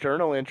these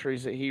journal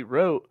entries that he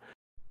wrote,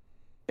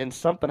 and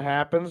something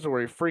happens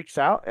where he freaks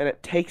out, and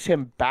it takes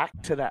him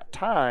back to that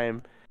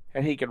time,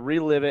 and he can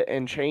relive it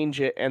and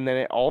change it, and then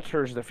it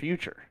alters the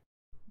future.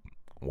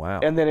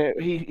 Wow. And then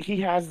he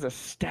has this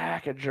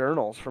stack of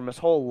journals from his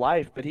whole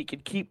life, but he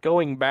could keep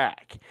going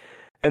back.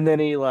 And then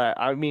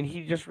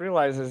he just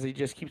realizes he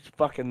just keeps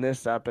fucking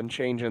this up and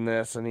changing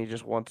this, and he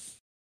just wants...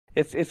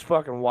 It's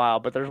fucking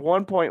wild. But there's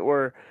one point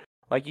where,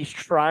 like, he's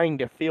trying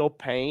to feel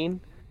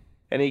pain,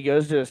 and he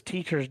goes to his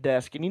teacher's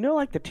desk. And you know,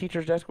 like, the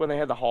teacher's desk, when they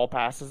had the hall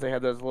passes, they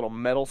had those little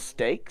metal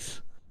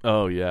stakes?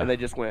 Oh, yeah. And they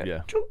just went...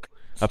 Yeah. Chunk,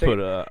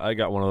 I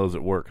got one of those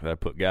at work that I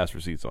put gas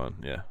receipts on,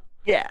 yeah.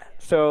 Yeah,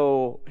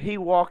 so he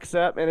walks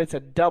up, and it's a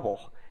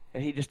double,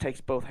 and he just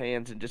takes both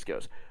hands and just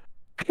goes,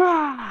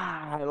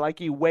 "Gah!" Like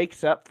he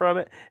wakes up from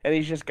it, and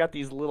he's just got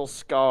these little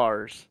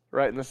scars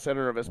right in the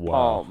center of his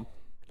palm,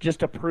 just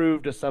to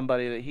prove to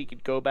somebody that he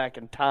could go back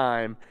in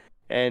time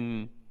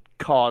and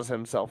cause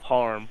himself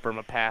harm from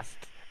a past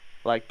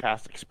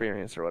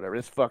experience or whatever.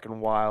 It's fucking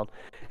wild.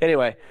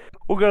 Anyway,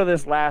 we'll go to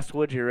this last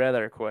Would You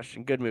Rather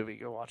question. Good movie.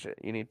 Go watch it.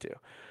 You need to.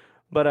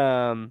 But,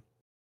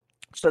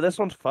 so this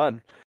one's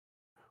fun.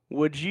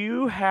 Would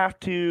you have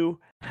to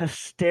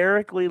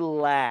hysterically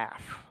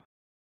laugh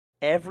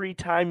every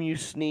time you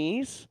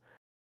sneeze,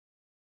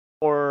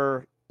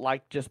 or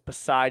like just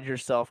beside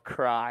yourself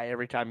cry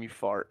every time you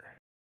fart?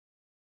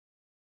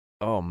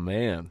 Oh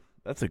man,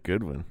 that's a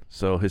good one.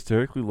 So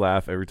hysterically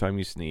laugh every time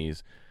you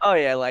sneeze. Oh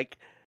yeah, like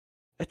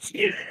it's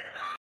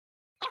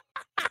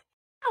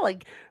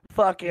like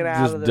fucking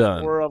out just of this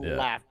done. world Yeah.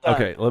 laugh. Done.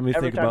 Okay, let me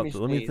Every think time about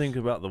you let me sneeze. think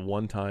about the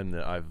one time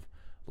that I've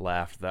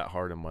laughed that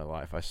hard in my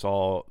life.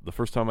 The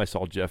first time I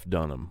saw Jeff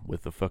Dunham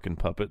with the fucking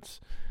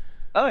puppets.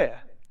 Oh yeah.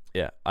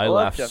 Yeah, I I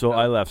love Jeff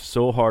laughed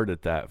so hard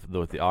at that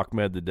with the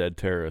Ahmed the Dead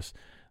Terrorist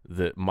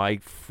that my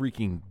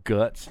freaking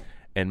guts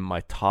and my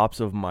tops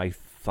of my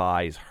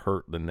thighs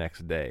hurt the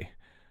next day.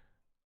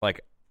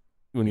 Like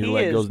when your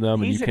leg goes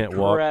numb and you can't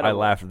walk. I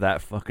laughed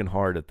that fucking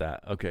hard at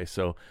that. Okay,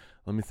 so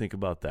let me think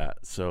about that.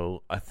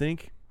 So I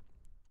think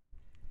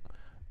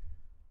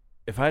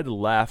if I had to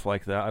laugh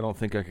like that, I don't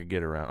think I could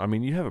get around. I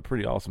mean, you have a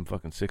pretty awesome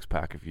fucking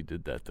six-pack if you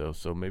did that, though,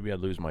 so maybe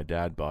I'd lose my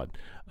dad bod.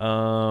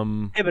 Yeah,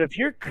 but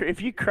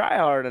if you cry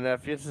hard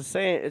enough, it's the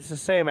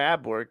same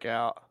ab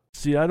workout.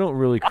 See, I don't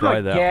really cry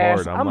that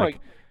hard. I'm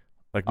like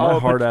my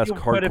hard-ass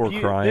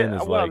hardcore crying is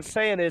what like... I'm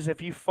saying is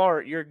if you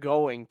fart, you're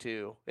going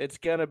to. It's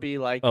going to be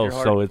like Oh, your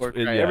so hardcore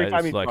it's cry. Every time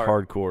it's you like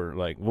fart. hardcore.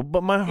 Like, well,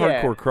 but my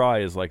hardcore cry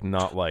is like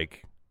not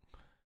like...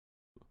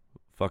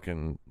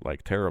 fucking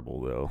like terrible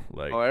though.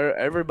 Like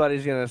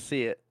everybody's gonna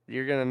see it.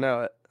 You're gonna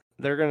know it.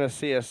 They're gonna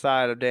see a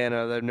side of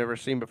Danno they've never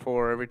seen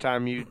before every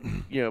time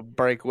you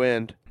break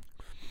wind.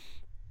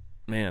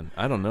 Man,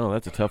 I don't know.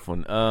 That's a tough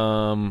one.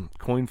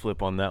 Coin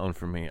flip on that one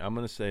for me. I'm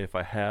gonna say if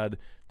I had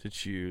to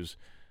choose,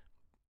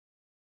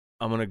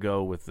 I'm gonna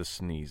go with the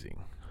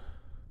sneezing.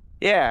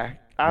 Yeah,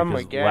 I'm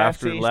a gassy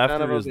son of a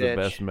laughter is bitch.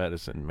 the best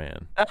medicine,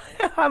 man.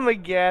 I'm a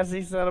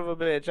gassy son of a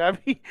bitch.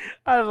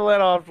 I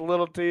let off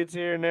little toots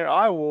here and there.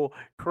 I will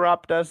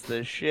crop dust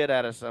the shit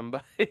out of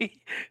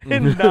somebody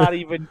and not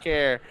even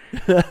care.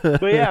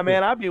 But yeah,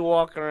 man, I'd be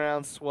walking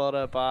around swelled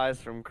up eyes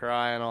from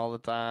crying all the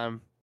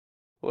time.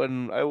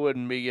 It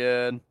wouldn't be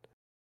good.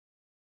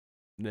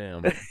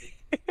 Damn.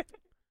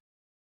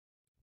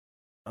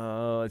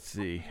 Let's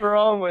see. What's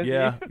wrong with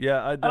you?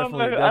 Yeah, I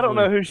definitely. I don't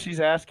know who she's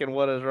asking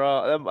what is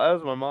wrong. That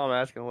was my mom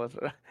asking what's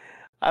wrong.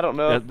 I don't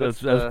know.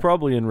 That's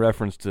probably in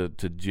reference to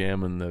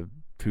jamming the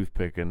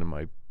toothpick into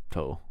my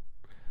toe.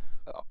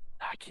 Oh,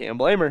 I can't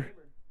blame her.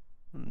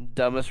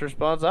 Dumbest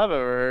response I've ever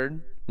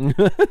heard.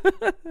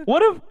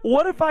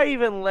 What if I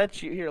even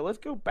let you... Here, let's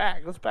go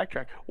back. Let's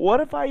backtrack. What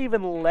if I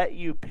even let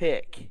you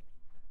pick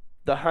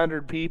the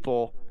 100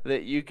 people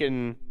that you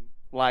can,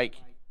 like,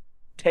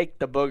 take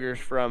the boogers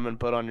from and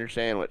put on your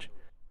sandwich?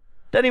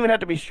 Doesn't even have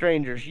to be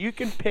strangers. You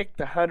can pick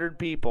the 100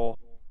 people.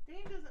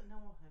 Dane doesn't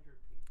know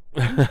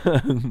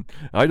 100 people.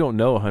 I don't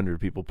know 100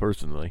 people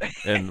personally,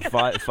 and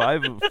five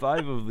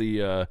of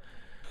the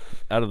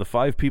out of the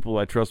 5 people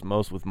I trust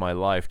most with my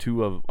life,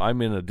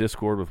 I'm in a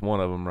Discord with one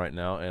of them right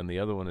now, and the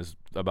other one is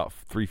about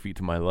 3 feet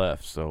to my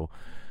left. So,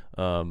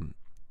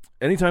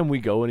 anytime we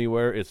go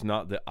anywhere, it's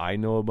not that I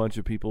know a bunch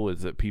of people;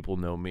 it's that people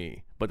know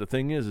me. But the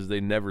thing is they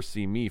never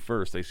see me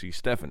first; they see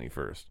Stephanie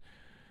first.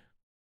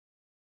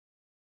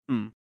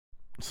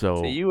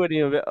 So you wouldn't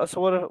even.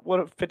 So what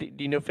if 50?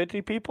 Do you know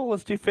 50 people?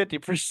 Let's do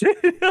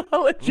 50%.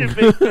 I'll let you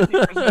pick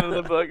 50% of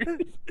the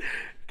boogers.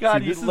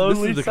 God, this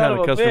lonely is the son kind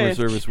of customer bitch.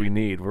 service we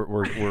need.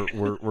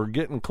 We're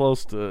getting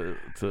close to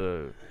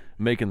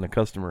making the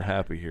customer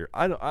happy here.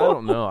 I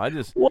don't know. I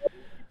just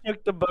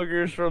took the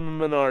boogers from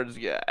the Menards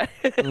guy.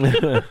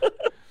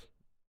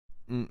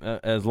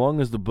 As long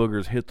as the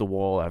boogers hit the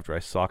wall after I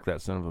socked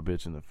that son of a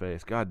bitch in the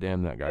face. God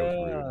damn, that guy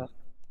was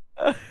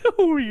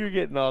rude. You're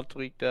getting all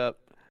tweaked up.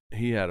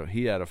 He had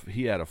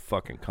a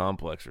fucking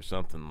complex or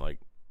something. Like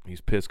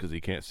he's pissed because he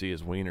can't see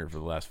his wiener for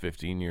the last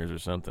 15 years or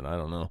something. I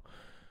don't know.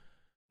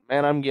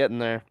 Man, I'm getting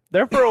there.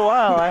 There for a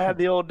while, I had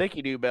the old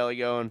Dicky-Doo belly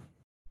going.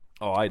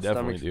 Oh, I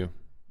definitely do.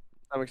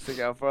 Stomach stick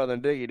out farther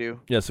than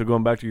Dicky-Doo. Yeah, so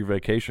going back to your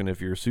vacation, if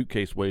your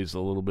suitcase weighs a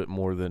little bit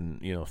more than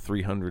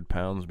 300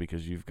 pounds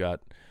because you've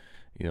got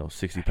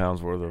 60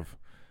 pounds worth of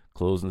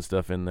clothes and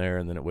stuff in there,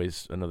 and then it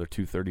weighs another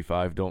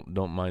 235,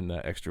 don't mind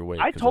that extra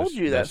weight. I told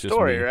you that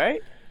story,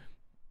 right?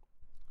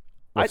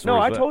 I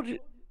told you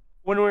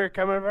when we were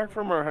coming back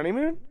from our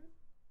honeymoon.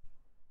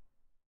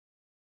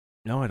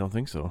 No, I don't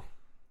think so.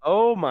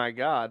 Oh my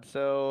God!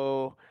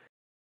 So,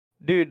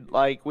 dude,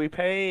 like we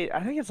paid,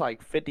 I think it's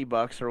like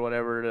 $50 or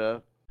whatever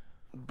to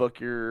book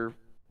your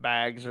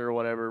bags or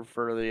whatever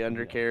for the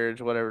undercarriage,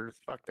 whatever the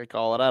fuck they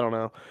call it. I don't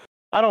know.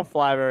 I don't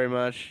fly very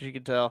much, you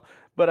can tell.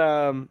 But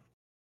on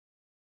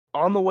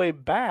the way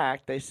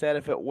back, they said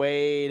if it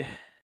weighed,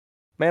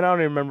 man, I don't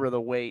even remember the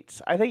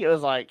weights. I think it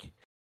was like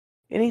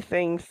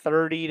anything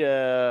 30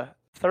 to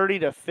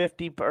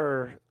 50,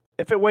 or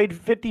if it weighed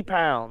 50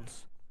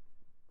 pounds.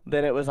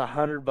 Then it was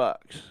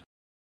 $100.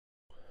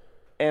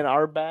 And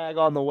our bag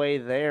on the way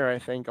there, I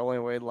think, only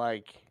weighed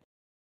like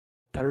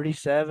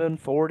 37,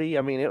 40.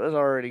 I mean, it was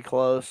already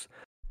close.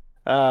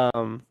 But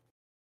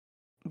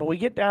we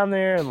get down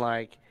there and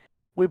like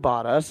we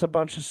bought us a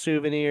bunch of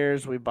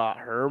souvenirs. We bought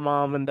her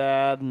mom and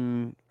dad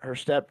and her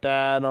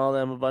stepdad and all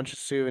them a bunch of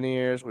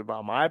souvenirs. We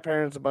bought my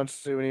parents a bunch of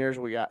souvenirs.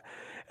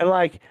 And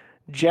like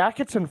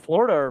jackets in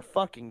Florida are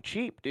fucking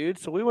cheap, dude.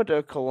 So we went to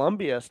a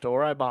Columbia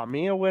store. I bought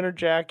me a winter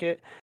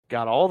jacket.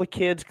 Got all the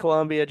kids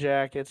Columbia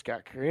jackets,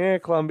 got Karina a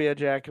Columbia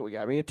jacket, we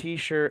got me a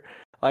t-shirt.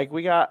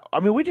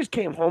 We just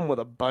came home with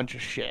a bunch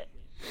of shit.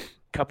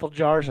 Couple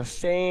jars of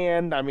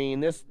sand. I mean,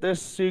 this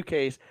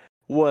suitcase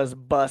was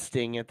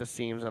busting at the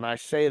seams, and I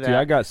say that. See,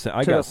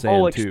 I got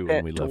sand too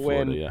when we left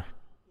Florida, yeah.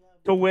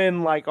 To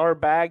when like our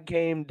bag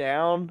came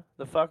down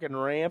the fucking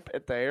ramp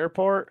at the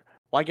airport,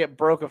 like it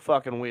broke a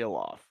fucking wheel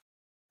off.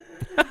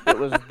 It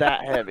was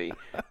that heavy.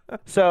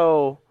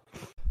 So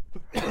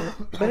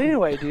but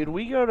anyway, dude,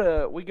 we go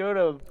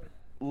to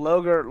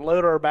load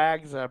our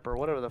bags up or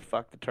whatever the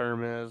fuck the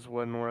term is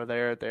when we're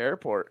there at the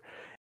airport.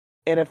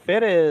 And if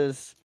it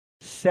is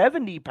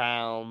 70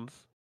 pounds,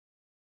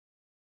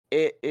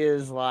 it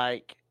is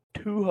like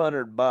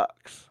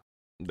 $200.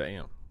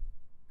 Damn.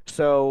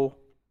 So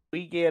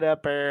we get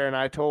up there and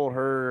I told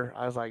her,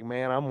 I was like,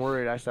 man, I'm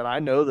worried. I said, I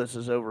know this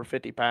is over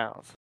 50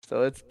 pounds.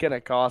 So it's going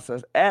to cost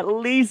us at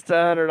least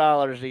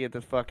 $100 to get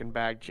this fucking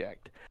bag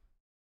checked.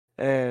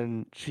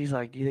 And she's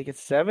like, do you think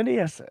it's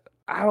 70? I said,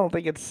 I don't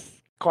think it's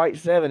quite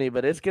 70,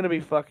 but it's going to be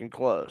fucking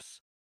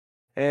close.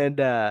 And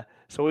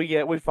so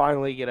we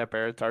finally get up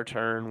there. It's our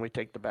turn. We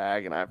take the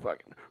bag, and I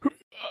fucking,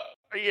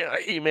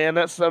 hey, man,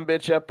 that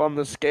sumbitch up on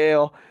the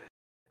scale.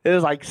 It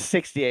was like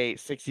 68,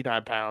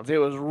 69 pounds. It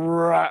was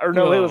right, or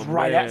no, it was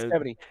right at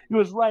 70. It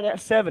was right at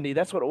 70.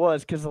 That's what it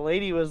was, because the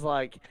lady was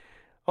like,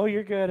 oh,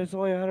 you're good. It's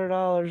only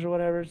 $100 or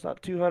whatever. It's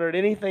not $200.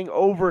 Anything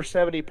over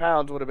 70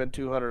 pounds would have been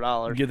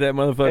 $200. Get that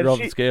motherfucker off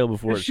the scale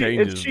before it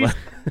changes.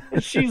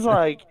 And she's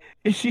like,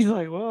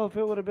 well, if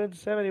it would have been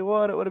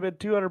 71, it would have been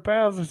 200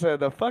 pounds. I said,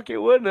 the fuck it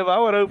wouldn't have. I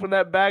would have opened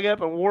that bag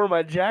up and wore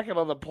my jacket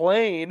on the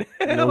plane.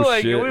 No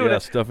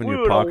shit. Stuffing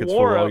your pockets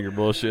full of all your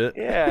bullshit.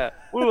 Yeah,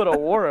 we would have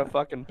wore a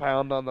fucking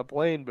pound on the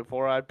plane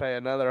before I'd pay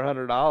another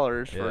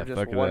 $100 for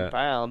just 1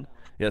 pound.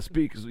 Yeah,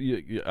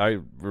 I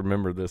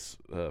remember this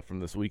from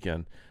this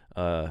weekend.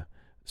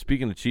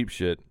 Speaking of cheap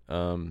shit,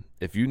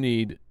 if you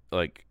need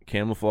like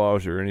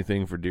camouflage or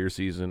anything for deer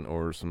season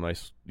or some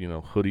nice,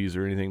 hoodies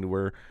or anything to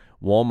wear,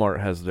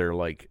 Walmart has their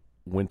like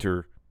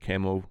winter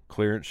camo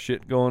clearance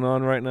shit going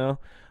on right now.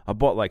 I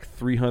bought like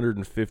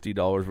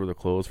 $350 worth of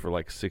clothes for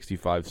like $65,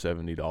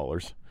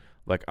 $70.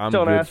 Like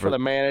don't ask for the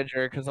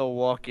manager because they'll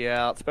walk you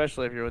out,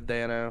 especially if you're with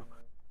Danno.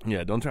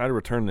 Yeah, don't try to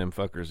return them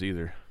fuckers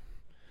either.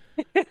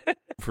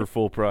 For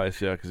full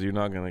price, yeah, because you're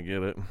not gonna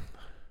get it.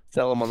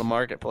 Sell them on the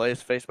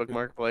marketplace, Facebook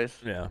Marketplace.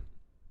 Yeah.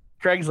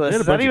 Craigslist.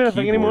 Is that even a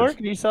thing anymore?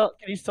 Can you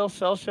still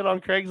sell shit on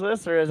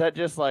Craigslist, or is that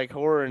just like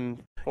whoring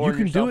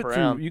yourself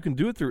around? You can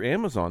do it through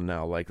Amazon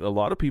now. Like a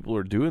lot of people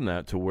are doing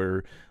that to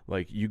where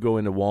like you go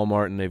into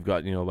Walmart and they've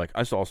got, like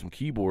I saw some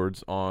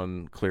keyboards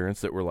on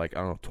clearance that were like,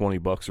 I don't know,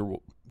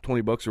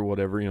 $20 or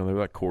whatever, they're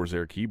like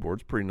Corsair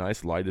keyboards, pretty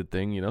nice lighted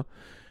thing,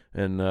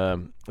 And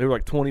they were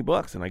like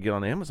 $20, and I get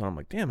on Amazon. I'm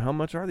like, damn, how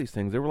much are these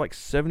things? They were like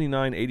 $79,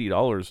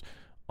 $80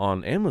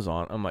 on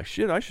Amazon. I'm like,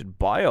 shit, I should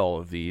buy all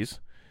of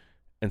these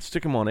and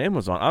stick them on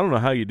Amazon. I don't know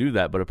how you do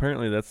that, but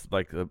apparently that's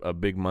like a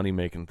big money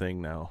making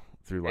thing now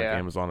through like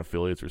Amazon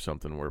affiliates or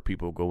something, where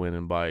people go in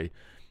and buy,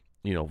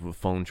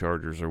 phone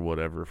chargers or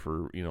whatever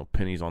for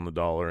pennies on the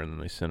dollar, and then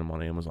they send them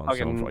on Amazon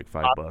sell them for like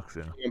 $5.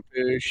 Yeah,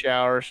 shampoo,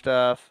 shower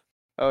stuff.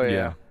 Oh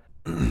yeah.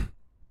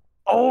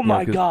 Oh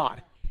my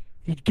God.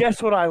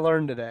 Guess what I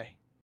learned today?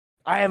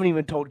 I haven't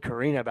even told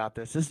Karina about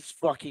this. This is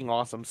fucking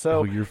awesome.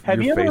 So, your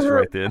have you face ever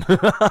right then?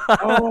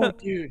 Oh,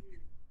 dude.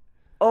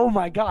 Oh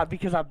my God,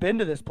 because I've been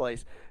to this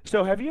place.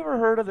 So, have you ever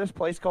heard of this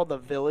place called The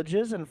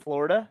Villages in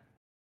Florida?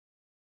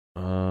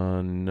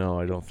 No,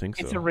 I don't think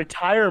so. It's a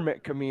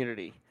retirement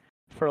community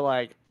for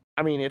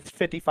it's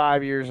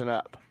 55 years and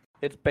up.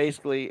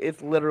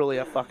 It's literally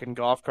a fucking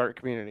golf cart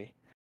community.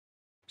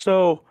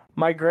 So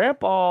my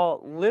grandpa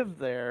lived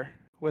there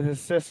with his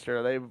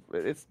sister.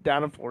 It's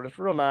down in Florida. It's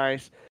real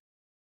nice.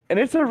 And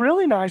it's a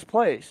really nice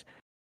place.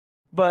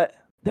 But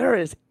there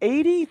is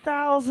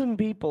 80,000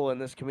 people in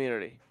this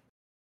community.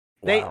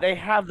 Wow. They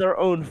have their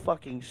own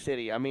fucking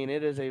city. I mean,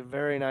 it is a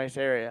very nice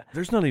area.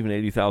 There's not even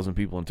 80,000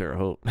 people in Terre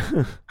Haute.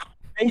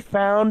 They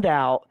found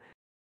out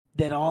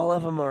that all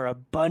of them are a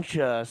bunch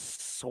of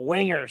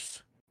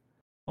swingers.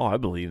 Oh, I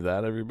believe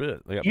that every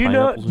bit. They got Do you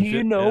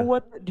know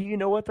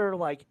yeah. what their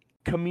like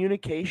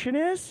communication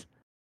is?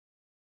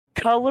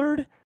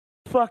 Colored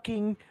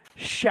fucking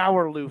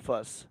shower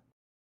loofas.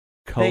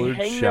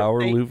 Colored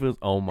shower loofas?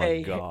 Oh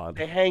my God.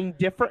 They hang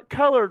different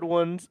colored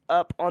ones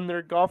up on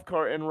their golf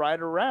cart and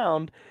ride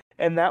around,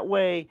 and that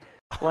way,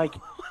 like,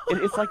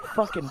 it's like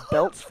fucking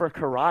belts for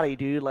karate,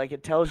 dude. Like,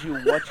 it tells you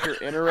what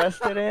you're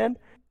interested in.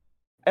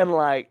 And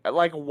like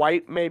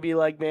white may be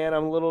like, man,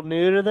 I'm a little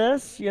new to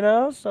this,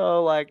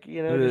 so like,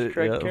 just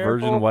tread careful.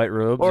 Virgin white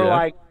robes, or yeah.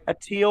 like a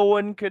teal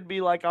one could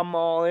be like, I'm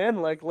all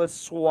in, like, let's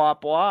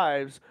swap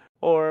wives.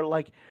 Or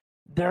like,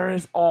 there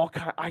is all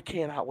kind. I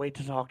cannot wait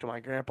to talk to my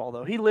grandpa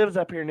though. He lives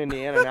up here in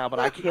Indiana now, but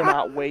I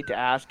cannot wait to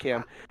ask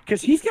him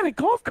because he's got a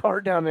golf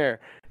cart down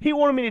there. He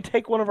wanted me to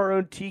take one of our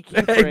own tiki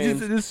frames.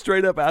 just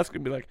straight up ask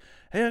him, be like,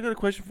 "Hey, I got a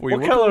question for you.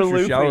 What color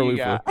your shower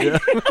loofah?" Yeah.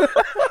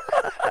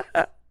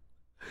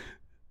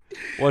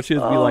 Watch his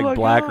be like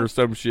black or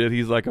some shit.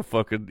 He's like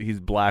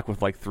he's black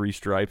with like 3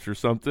 stripes or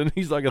something.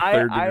 He's like a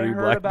third degree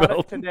black belt. I heard about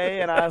it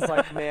today, and I was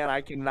like, man, I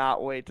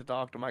cannot wait to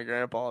talk to my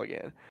grandpa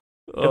again.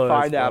 To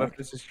find out if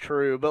this is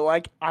true. But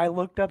like, I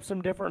looked up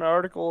some different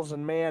articles,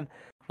 and man,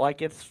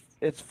 like, it's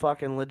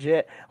fucking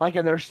legit. Like,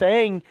 and they're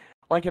saying,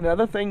 like,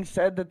 another thing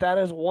said that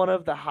is one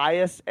of the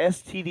highest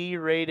STD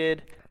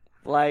rated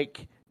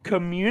like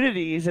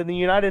communities in the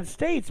United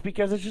States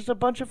because it's just a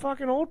bunch of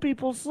fucking old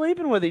people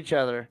sleeping with each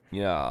other.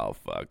 Yeah, oh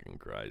fucking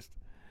Christ.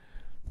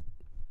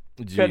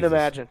 Jesus. Couldn't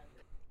imagine.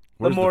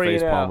 Where's the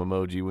facepalm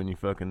emoji when you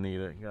fucking need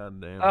it? God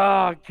damn.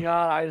 Oh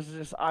God,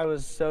 I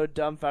was so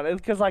dumbfounded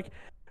because like.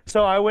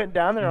 So I went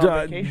down there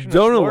on vacation.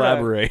 Don't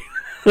elaborate.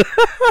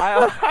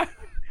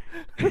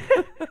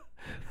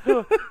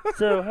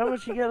 So how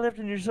much you got left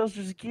in your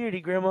Social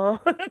Security, Grandma?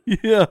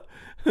 Yeah.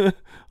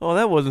 Oh,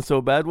 that wasn't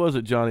so bad, was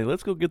it, Johnny?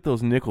 Let's go get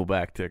those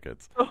Nickelback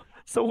tickets.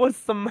 So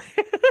what's the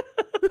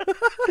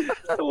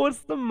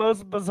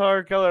most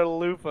bizarre color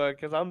loofah?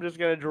 Because I'm just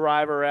gonna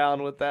drive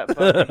around with that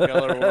fucking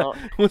color.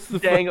 What's the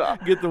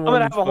get the one? I'm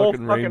gonna have a whole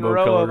fucking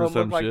row of them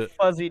look like shit.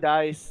 fuzzy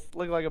dice.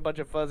 Look like a bunch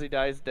of fuzzy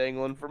dice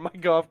dangling from my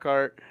golf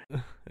cart. Hey,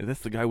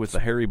 that's the guy with the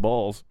hairy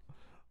balls.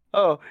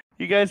 Oh,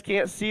 you guys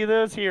can't see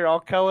those? Here,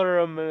 I'll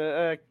color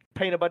them,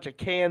 paint a bunch of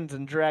cans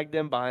and drag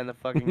them behind the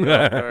fucking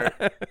golf cart.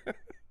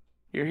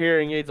 Your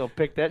hearing aids will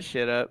pick that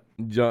shit up.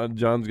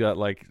 John's got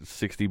like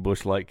 60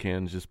 Busch Light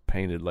cans just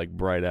painted like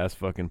bright ass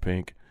fucking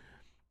pink.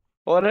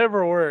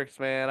 Whatever works,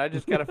 man. I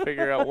just gotta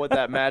figure out what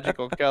that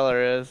magical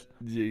color is.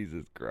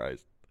 Jesus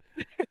Christ.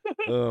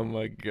 Oh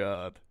my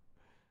God.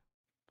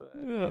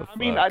 Oh, I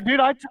mean, dude,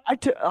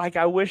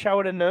 I wish I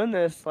would have known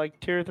this like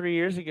 2 or 3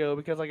 years ago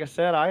because, like I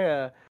said,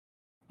 I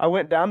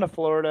went down to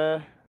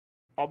Florida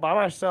all by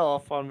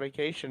myself on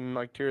vacation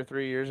like 2 or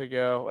 3 years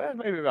ago. Well,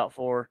 maybe about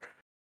 4.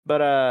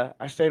 But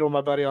I stayed with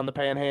my buddy on the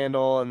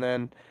Panhandle, and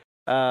then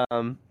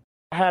I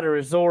had a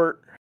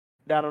resort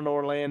down in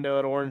Orlando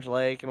at Orange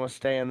Lake and was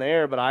staying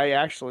there. But I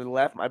actually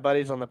left my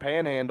buddies on the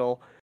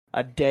Panhandle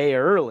a day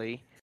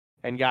early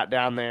and got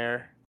down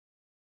there.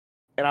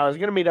 And I was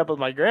going to meet up with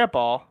my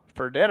grandpa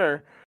for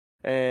dinner,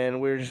 and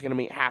we were just going to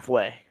meet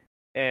halfway.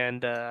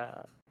 And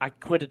I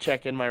went to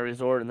check in my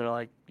resort, and they're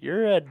like,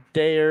 "You're a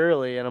day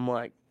early." And I'm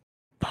like,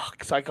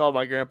 fuck. So I called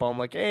my grandpa. I'm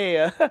like,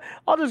 "Hey,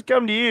 I'll just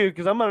come to you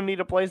because I'm going to need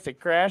a place to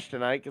crash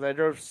tonight because I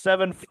drove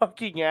 7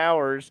 fucking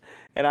hours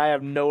and I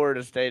have nowhere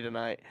to stay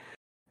tonight."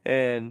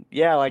 And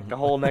yeah, like the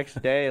whole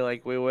next day,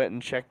 like we went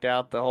and checked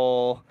out the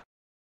whole,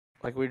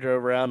 like we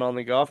drove around on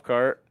the golf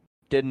cart.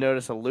 Didn't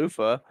notice a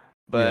loofah,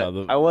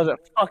 but I wasn't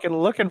fucking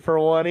looking for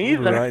one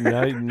either.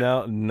 Right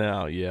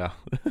now, yeah.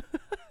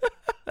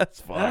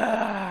 That's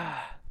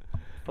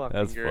fucked.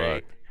 That's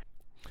great. Fucked.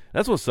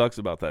 That's what sucks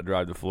about that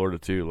drive to Florida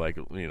too. Like,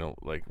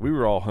 like we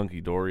were all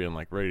hunky dory and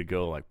like ready to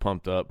go, like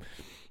pumped up.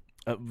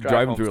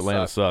 Driving through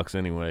Atlanta sucks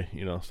anyway,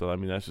 So I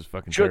mean, that's just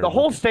fucking. Sure, the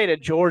whole state of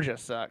Georgia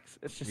sucks.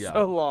 It's just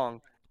so long.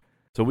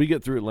 So we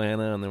get through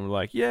Atlanta and then we're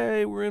like,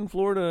 "Yay, we're in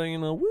Florida!"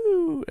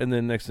 Woo! And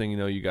then next thing you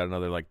know, you got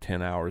another like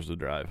 10 hours to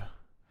drive.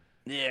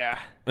 Yeah.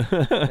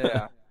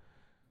 Yeah.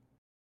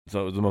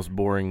 So it was the most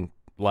boring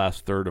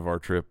last third of our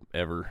trip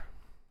ever.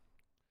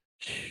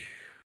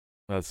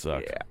 That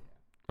sucked. Yeah.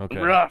 Okay.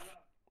 Rough.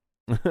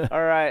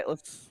 All right,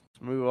 let's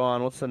move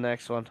on. What's the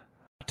next one?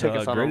 I took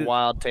us on a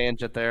wild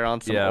tangent there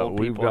on some old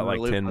people. Yeah, we've got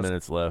like 10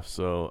 minutes left.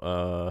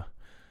 So,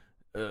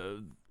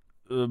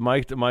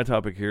 my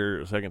topic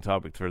here, second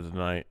topic for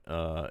tonight,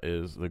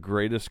 is the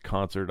greatest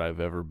concert I've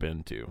ever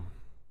been to.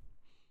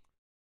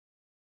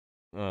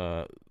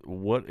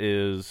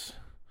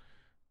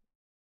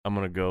 I'm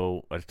gonna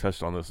go. I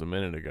touched on this a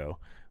minute ago,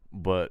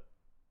 but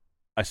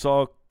I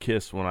saw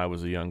Kiss when I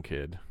was a young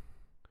kid.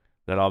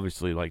 That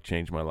obviously like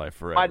changed my life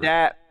forever.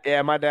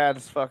 My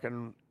dad's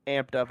fucking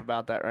amped up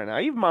about that right now.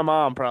 Even my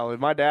mom probably.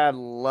 My dad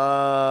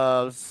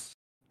loves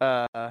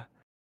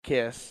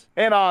Kiss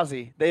and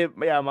Ozzy.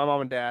 My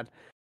mom and dad.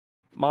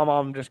 My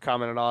mom just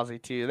commented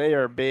Ozzy too. They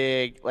are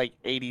big like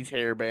 80s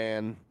hair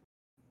band.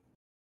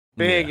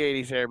 Big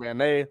 80s hair band.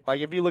 They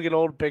like if you look at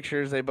old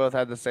pictures, they both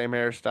had the same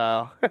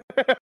hairstyle.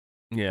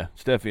 Yeah,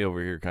 Steffi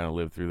over here kind of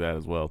lived through that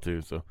as well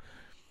too. So,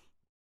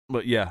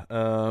 but yeah,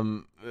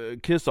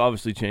 Kiss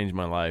obviously changed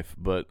my life.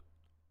 But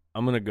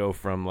I'm gonna go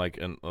from like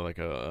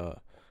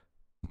a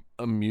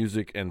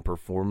music and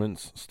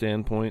performance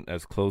standpoint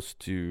as close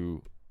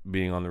to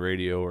being on the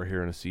radio or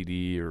hearing a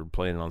CD or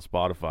playing it on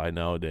Spotify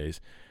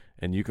nowadays.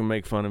 And you can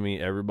make fun of me.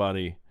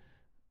 Everybody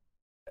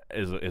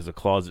is a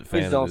closet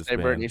fan. Please don't of this say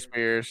band. Britney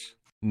Spears.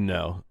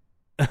 No.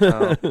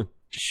 Oh.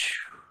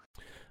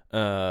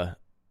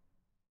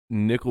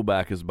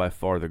 Nickelback is by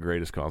far the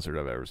greatest concert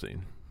I've ever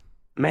seen.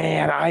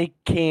 Man, I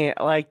can't.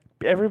 Like,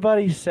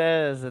 everybody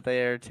says that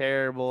they are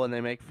terrible and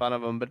they make fun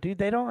of them, but dude,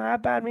 they don't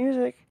have bad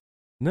music.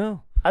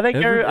 No. I think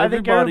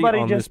everybody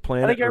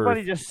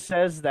Earth, just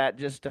says that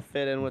just to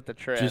fit in with the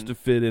trend. just to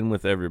fit in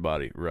with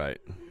everybody, right?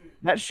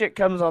 That shit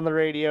comes on the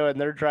radio and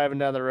they're driving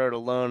down the road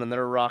alone and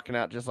they're rocking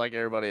out just like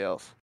everybody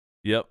else.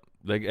 Yep.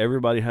 Like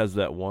everybody has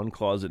that one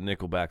closet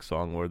Nickelback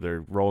song where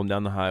they're rolling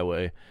down the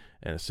highway,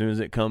 and as soon as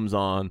it comes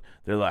on,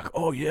 they're like,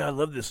 "Oh yeah, I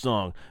love this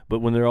song." But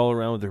when they're all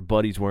around with their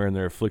buddies wearing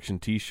their Affliction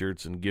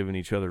T-shirts and giving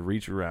each other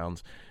reach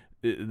arounds,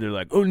 they're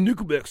like, "Oh,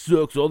 Nickelback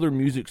sucks. All their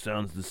music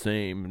sounds the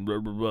same." And blah,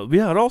 blah, blah.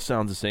 Yeah, it all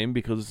sounds the same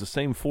because it's the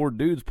same four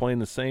dudes playing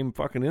the same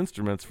fucking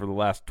instruments for the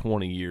last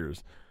 20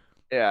 years.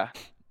 Yeah.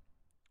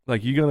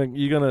 Like you're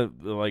gonna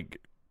like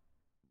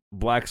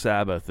Black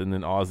Sabbath and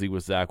then Ozzy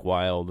with Zakk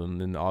Wylde and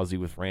then Ozzy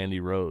with Randy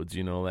Rhoads,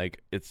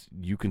 like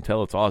you can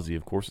tell it's Ozzy.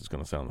 Of course it's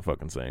gonna sound the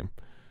fucking same.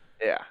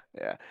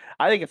 Yeah.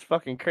 I think it's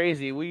fucking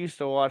crazy. We used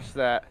to watch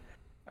that.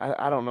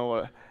 I don't know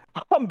what.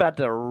 I'm about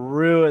to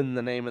ruin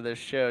the name of this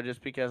show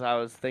just because I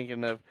was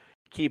thinking of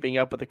Keeping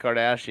Up with the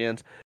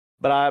Kardashians.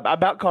 But I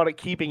about called it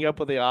Keeping Up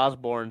with the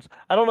Osbournes.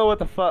 I don't know what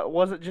the fuck.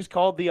 Was it just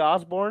called The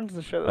Osbournes,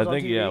 the show that was on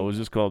TV? Yeah, it was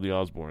just called The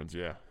Osbournes,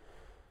 yeah.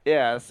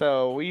 Yeah,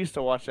 so we used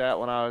to watch that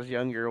when I was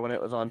younger when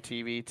it was on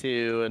TV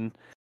too.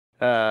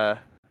 And,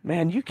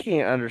 man, you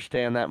can't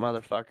understand that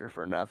motherfucker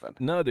for nothing.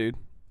 No, dude.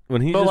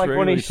 When he's just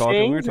regularly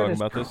talking, we were talking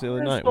about this the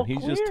other night. When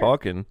he's just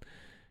talking,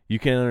 you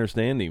can't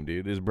understand him,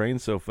 dude. His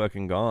brain's so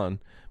fucking gone.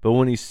 But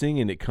when he's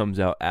singing, it comes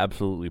out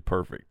absolutely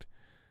perfect.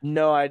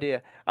 No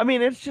idea. I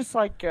mean, it's just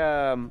like,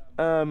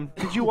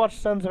 did you watch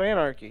Sons of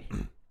Anarchy?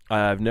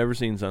 I've never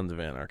seen Sons of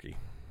Anarchy.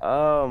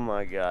 Oh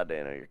my God,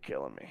 Danno, you're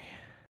killing me.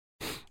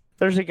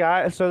 There's a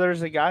guy on there.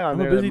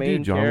 I'm a busy the main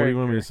dude, John. character. What do you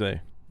want me to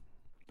say?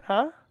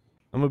 Huh?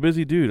 I'm a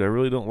busy dude. I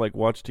really don't like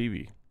watch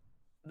TV.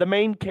 The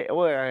main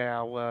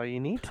well, you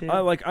need to.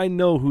 I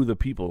know who the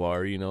people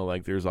are.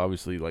 like there's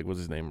obviously like what's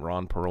his name,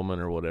 Ron Perlman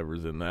or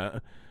whatever's in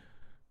that,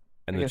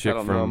 and the chick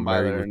from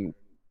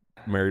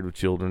Married with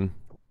Children.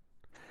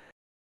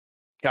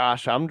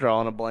 Gosh, I'm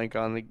drawing a blank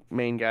on the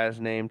main guy's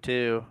name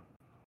too.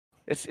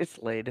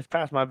 It's late. It's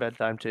past my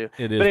bedtime too.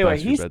 It is. But anyway,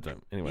 past your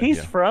bedtime. Anyway,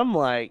 he's from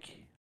like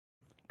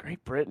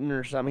Great Britain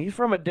or something. He's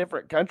from a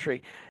different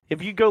country.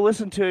 If you go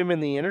listen to him in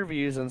the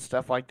interviews and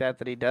stuff like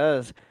that he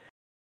does,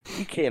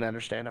 you can't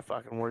understand a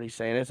fucking word he's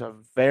saying. It's a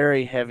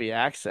very heavy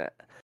accent.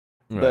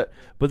 Right.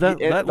 But that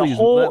leads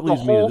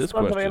me to this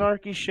Sons question. of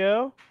Anarchy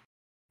show,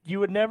 you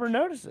would never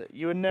notice it.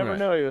 You would never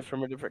know he was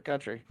from a different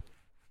country.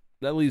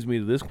 That leads me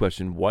to this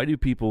question. Why do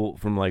people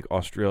from like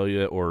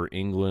Australia or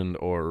England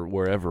or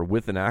wherever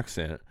with an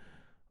accent,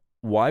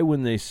 why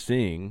when they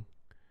sing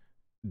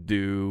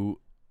do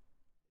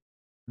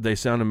they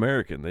sound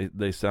American?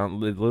 They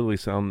literally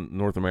sound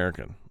North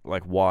American.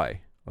 Like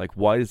why? Like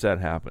why does that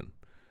happen?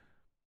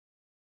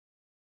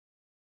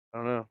 I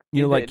don't know.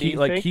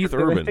 Keith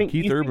Urban.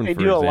 Keith Urban, they for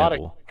do example. A lot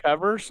of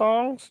cover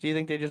songs. Do you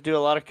think they just do a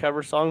lot of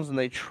cover songs and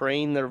they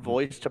train their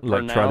voice to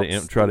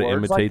pronounce try to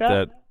words imitate like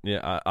that?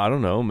 Yeah, I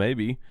don't know.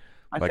 Maybe.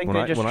 I think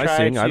when I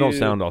sing, I don't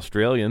sound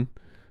Australian.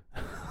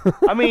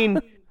 I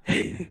mean,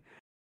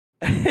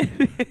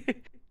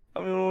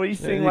 when we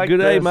sing like good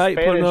day, mate.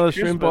 Spanish Put another Christmas,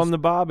 shrimp on the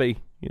barbie.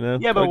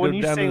 Yeah, but when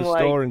you down sing to the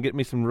store and get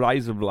me some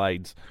razor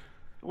blades.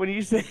 When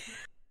you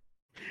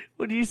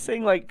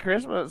sing like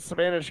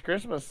Spanish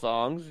Christmas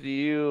songs, do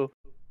you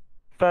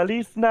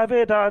Feliz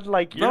Navidad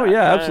like you're? Oh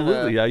yeah,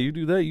 absolutely. Yeah, you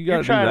do that.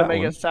 You're trying to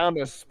make it sound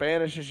as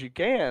Spanish as you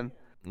can.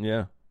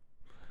 Yeah.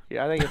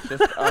 Yeah, I think it's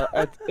just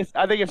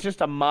I think it's just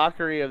a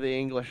mockery of the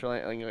English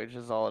language.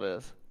 Is all it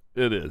is.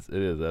 It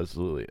is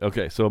absolutely.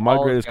 Okay, so my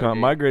greatest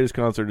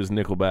concert is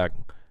Nickelback,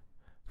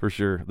 for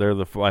sure. They're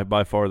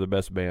by far the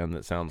best band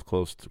that sounds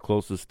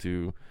closest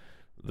to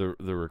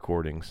the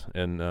recordings,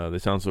 and they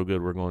sound so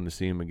good. We're going to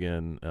see them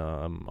again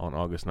on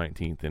August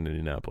 19th in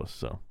Indianapolis.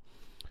 So,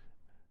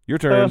 your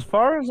turn. So as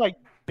far as like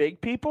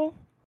big people,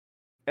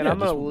 and yeah, I'm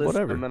gonna list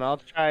them, and I'll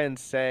try and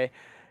say.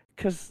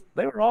 Because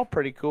they were all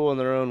pretty cool in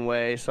their own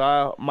way.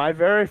 So my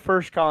very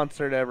first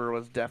concert ever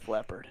was Def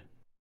Leppard.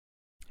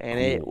 and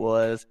it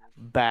was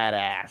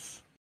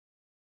badass.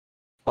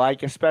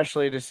 Like,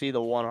 especially to see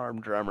the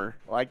one-armed drummer.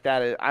 Like,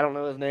 that is, I don't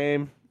know his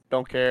name.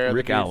 Don't care.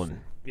 Rick Allen.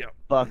 Yeah.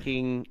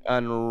 Fucking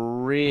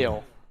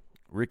unreal.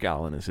 Rick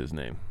Allen is his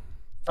name.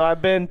 So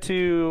I've been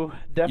to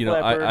Def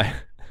Leppard,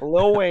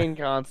 Lil Wayne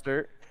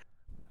concert.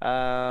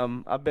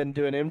 I've been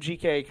to an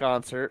MGK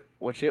concert,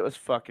 which it was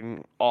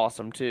fucking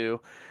awesome too.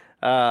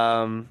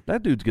 That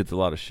dude gets a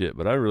lot of shit,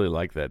 but I really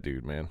like that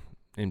dude, man.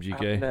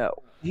 MGK. No,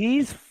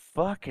 he's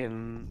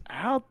fucking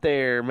out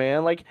there,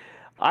 man. Like,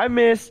 I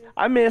miss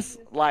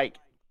like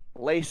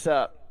Lace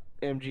Up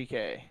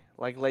MGK,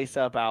 like Lace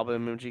Up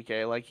album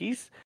MGK. Like,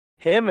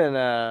 him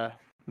and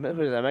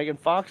who is that, Megan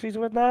Fox he's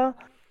with now?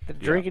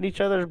 Drinking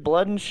each other's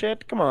blood and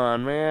shit. Come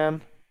on,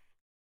 man.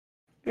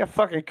 You got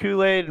fucking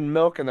Kool-Aid and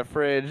milk in the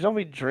fridge. Don't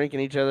be drinking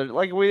each other.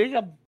 Like, we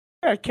got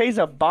a case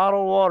of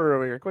bottled water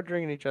over here. Quit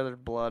drinking each other's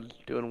blood,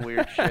 doing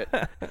weird shit.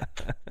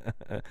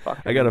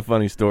 I got a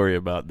funny story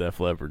about Def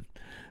Leppard.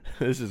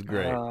 This is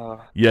great.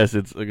 Yes,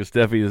 it's like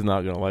Steffi is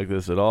not going to like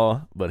this at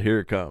all, but here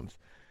it comes.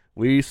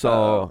 We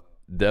saw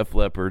Def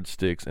Leppard,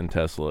 Styx, and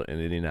Tesla in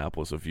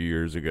Indianapolis a few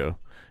years ago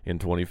in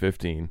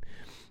 2015,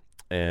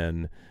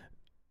 and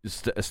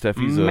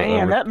Steffi's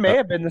that may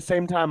have been the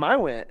same time I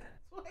went.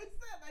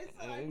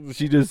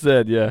 She just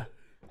said, yeah.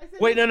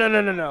 Wait,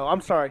 no.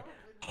 I'm sorry.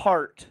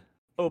 Heart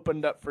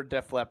opened up for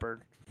Def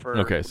Leppard for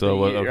okay,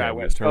 so I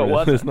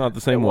went. It's not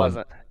the same one.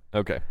 Wasn't.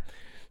 Okay,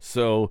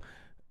 so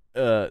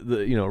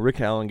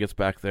Rick Allen gets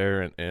back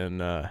there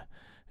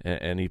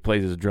and he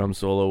plays his drum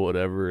solo,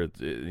 whatever.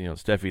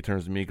 Steffi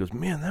turns to me and goes,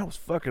 "Man, that was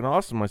fucking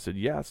awesome." I said,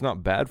 "Yeah, it's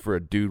not bad for a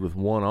dude with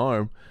one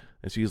arm."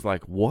 And she's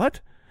like,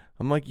 "What?"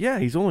 I'm like, "Yeah,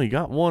 he's only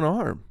got one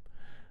arm."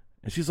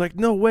 And she's like,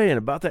 "No way." And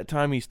about that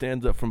time, he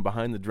stands up from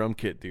behind the drum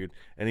kit, dude.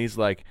 And he's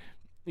like,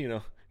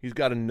 he's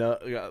got a nub,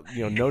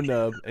 no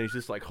nub. And he's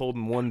just like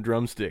holding one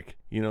drumstick.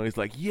 He's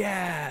like,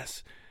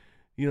 "Yes."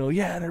 And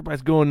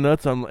everybody's going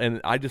nuts. And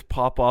I just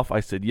pop off. I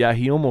said, "Yeah,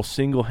 he almost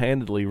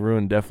single-handedly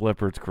ruined Def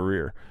Leppard's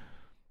career."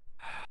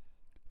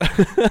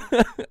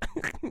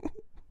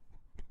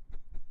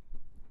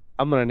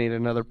 I'm going to need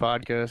another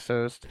podcast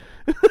host.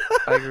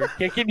 We're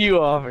kicking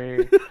you off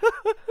here.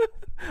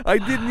 I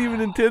didn't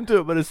even intend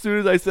to, but as soon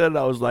as I said it,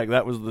 I was like,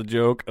 that was the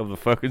joke of the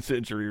fucking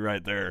century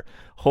right there.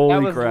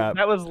 Holy crap.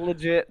 That was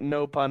legit,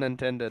 no pun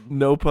intended.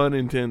 No pun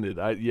intended.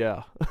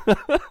 Yeah.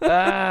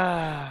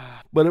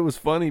 But it was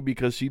funny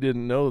because she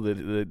didn't know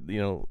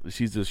that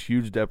she's this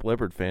huge Def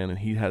Leppard fan,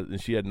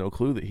 and she had no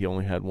clue that he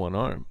only had one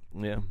arm.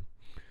 Yeah.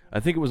 I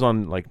think it was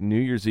on like New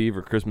Year's Eve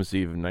or Christmas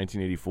Eve of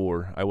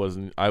 1984. I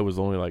was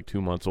only like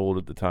 2 months old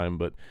at the time,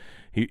 but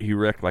he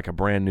wrecked like a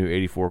brand new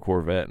 84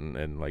 Corvette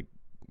and like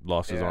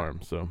lost his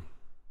arm. So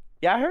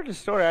yeah, I heard the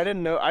story. I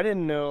didn't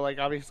know like,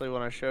 obviously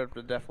when I showed up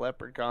to the Def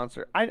Leppard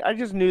concert, I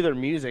just knew their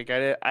music.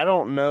 I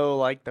don't know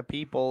like the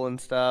people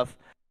and stuff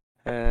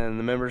and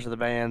the members of the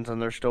bands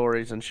and their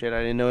stories and shit. I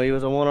didn't know he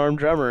was a one-armed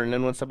drummer, and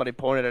then when somebody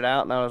pointed it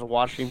out and I was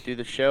watching through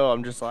the show,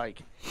 I'm just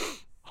like,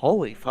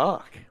 holy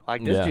fuck.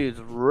 Like, this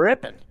dude's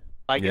ripping.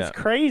 Like, it's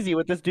crazy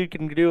what this dude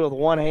can do with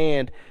one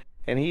hand,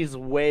 and he's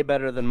way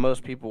better than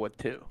most people with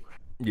two.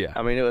 Yeah.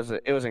 I mean, it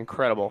was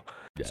incredible.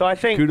 Yeah. So I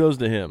think kudos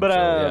to him. But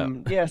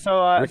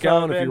so Rick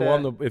Allen,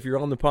 if you're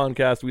on the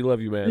podcast, we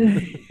love you,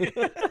 man.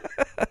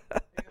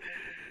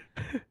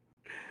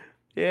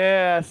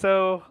 Yeah,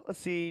 so let's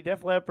see,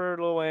 Def Leppard,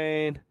 Lil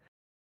Wayne,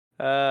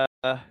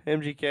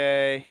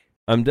 MGK.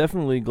 I'm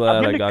definitely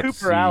glad I got to see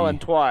Cooper Allen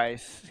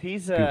twice.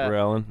 He's Cooper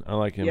Allen. I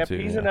like him too.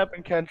 He's an up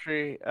and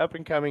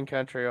coming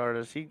country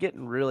artist. He's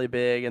getting really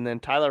big. And then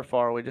Tyler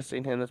Farr, we just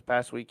seen him this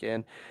past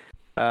weekend.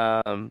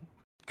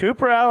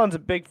 Cooper Allen's a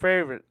big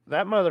favorite.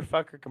 That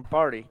motherfucker can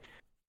party.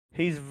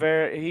 He's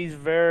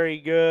very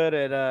good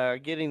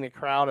at getting the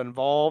crowd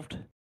involved,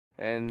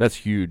 and that's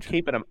huge.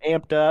 Keeping them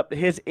amped up.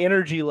 His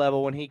energy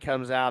level when he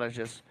comes out is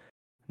just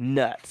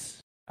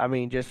nuts. I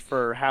mean, just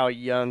for how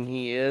young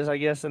he is, I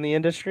guess, in the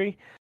industry.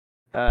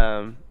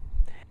 And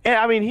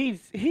I mean,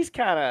 he's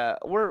kind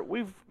of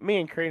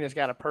me and Karina's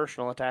got a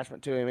personal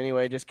attachment to him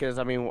anyway, just because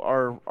I mean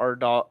our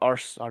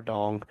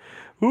dong,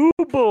 ooh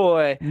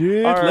boy,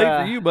 yeah, it's late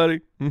for you,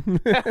 buddy.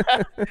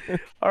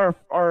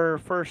 our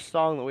first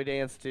song that we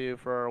danced to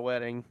for our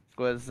wedding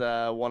was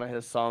one of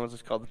his songs.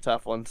 It's called "The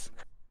Tough Ones."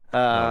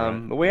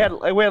 We had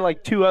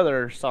like two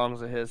other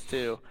songs of his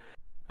too.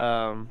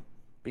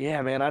 But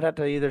yeah, man, I'd have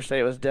to either say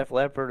it was Def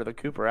Leppard or the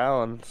Cooper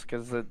Allens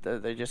because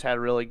they just had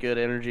really good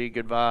energy,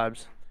 good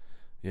vibes.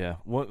 Yeah,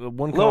 one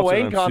Lil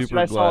Wayne concert concert,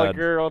 I saw a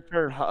girl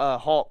turn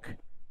Hulk.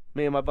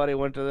 Me and my buddy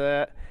went to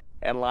that,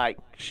 and like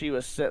she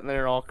was sitting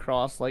there all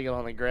cross-legged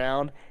on the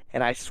ground,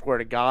 and I swear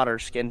to God, her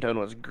skin tone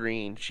was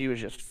green. She was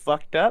just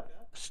fucked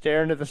up,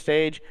 staring at the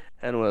stage,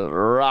 and was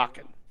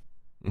rocking.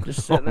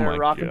 Just sitting there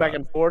rocking back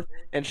and forth,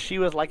 and she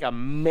was like a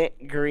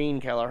mint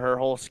green color. Her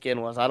whole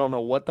skin was. I don't know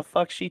what the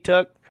fuck she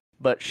took,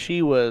 but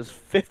she was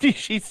 50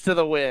 sheets to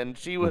the wind.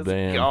 She was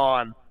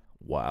gone.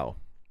 Wow.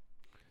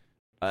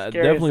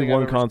 Definitely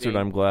one concert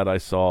I'm glad I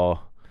saw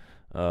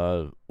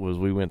was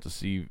we went to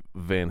see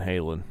Van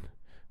Halen,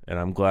 and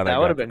I'm glad that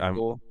would have been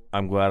cool.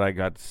 I'm glad I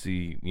got to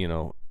see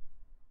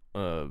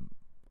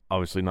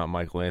obviously not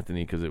Michael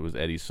Anthony because it was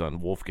Eddie's son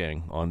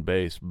Wolfgang on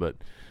bass, but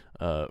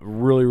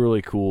really,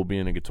 really cool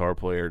being a guitar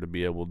player to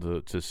be able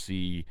to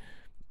see,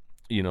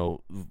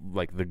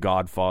 like the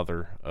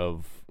godfather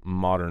of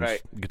modern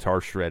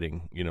guitar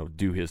shredding,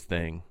 do his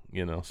thing,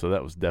 so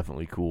that was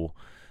definitely cool.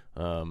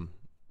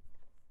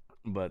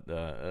 But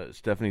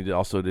Stephanie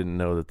also didn't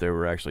know that there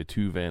were actually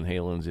two Van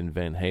Halens in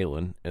Van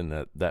Halen, and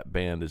that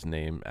band is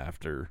named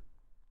after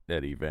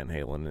Eddie Van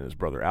Halen and his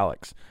brother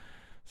Alex.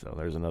 So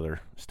there's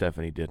another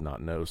Stephanie did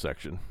not know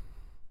section.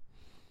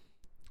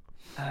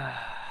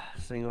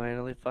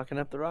 Single-handedly fucking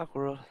up the rock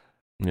world.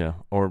 Yeah,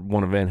 or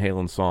one of Van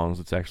Halen's songs.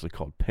 It's actually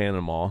called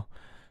Panama.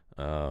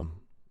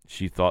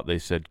 She thought they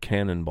said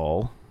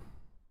cannonball.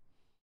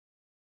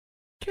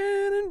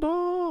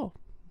 Cannonball.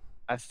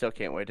 I still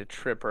can't wait to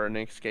trip her in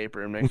an escape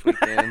room next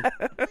weekend.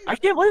 I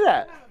can't believe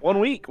that. 1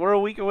 week. We're a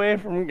week away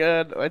from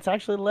good. It's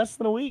actually less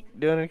than a week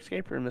doing an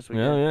escape room this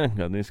weekend. Yeah,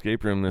 got an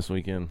escape room this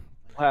weekend.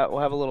 We'll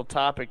have a little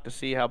topic to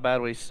see how bad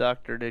we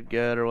sucked or did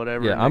good or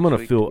whatever. Yeah, I'm going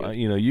to feel,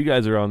 you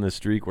guys are on this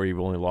streak where you've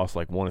only lost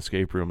like one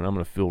escape room, and I'm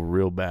going to feel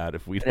real bad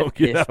if we don't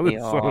get out of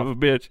this son of a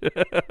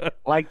bitch.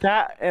 Like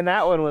that, and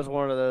that one was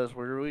one of those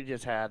where we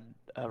just had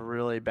a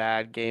really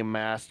bad game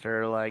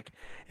master. Like,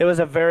 it was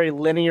a very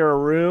linear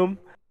room,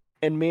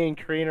 and me and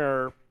Karina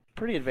are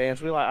pretty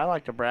advanced. I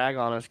like to brag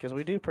on us because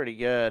we do pretty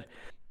good.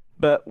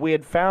 But we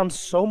had found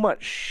so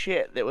much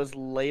shit that was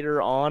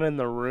later on in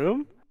the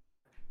room.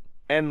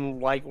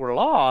 And like we're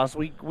lost,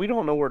 we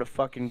don't know where to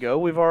fucking go.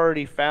 We've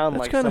already found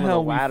like some of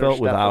the ladder stuff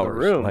in the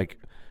room. Like,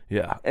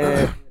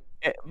 yeah.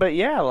 But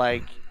yeah,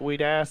 like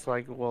we'd ask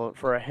like, well,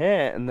 for a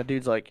hint, and the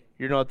dude's like,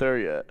 "You're not there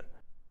yet."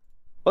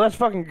 Well, that's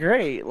fucking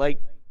great.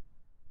 Like,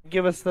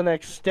 give us the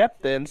next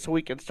step then, so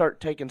we can start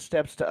taking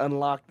steps to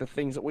unlock the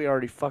things that we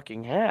already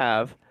fucking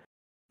have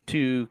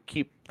to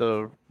keep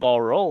the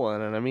ball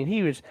rolling. And I mean,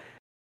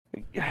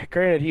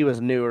 granted, he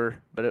was newer,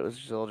 but it was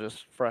still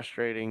just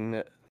frustrating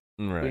that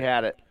we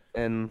had it.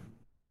 And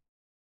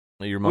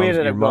your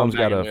mom's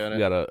got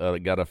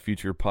a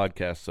future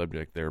podcast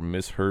subject there.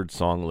 Misheard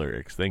song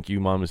lyrics. Thank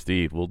you, Mom and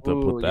Steve. We'll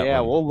put that.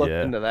 Yeah, we'll look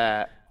into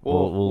that.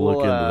 We'll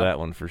look into that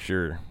one for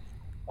sure.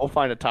 We'll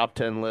find a top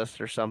 10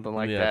 list or something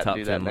like that. Top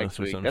and do 10 that next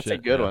list week. or That's some a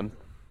shit, good one.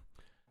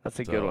 That's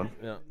a good one.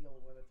 Yeah.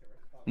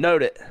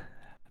 Note it.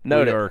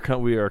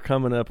 We are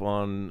coming up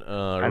on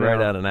right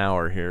at an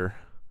hour here.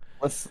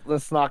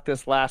 Let's knock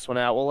this last one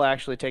out. We'll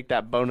actually take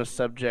that bonus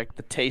subject,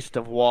 the taste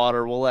of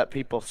water. We'll let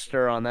people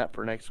stir on that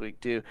for next week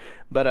too.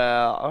 But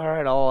all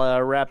right,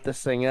 I'll wrap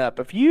this thing up.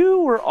 If you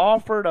were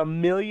offered $1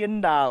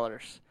 million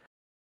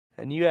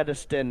and you had to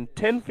stand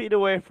 10 feet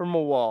away from a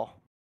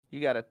wall,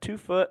 you got a 2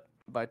 foot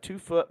by 2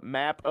 foot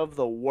map of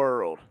the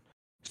world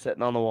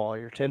sitting on the wall.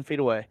 You're 10 feet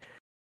away.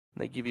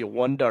 And they give you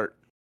one dart.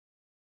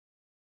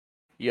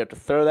 You have to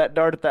throw that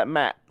dart at that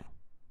map.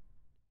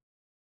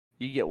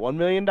 You get $1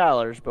 million,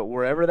 but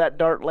wherever that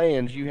dart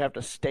lands, you have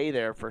to stay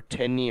there for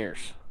 10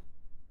 years.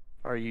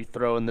 Are you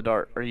throwing the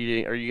dart? Are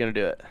you going to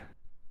do it?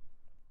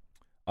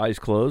 Eyes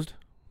closed?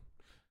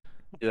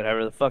 Do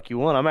whatever the fuck you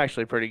want. I'm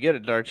actually pretty good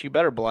at darts. You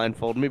better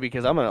blindfold me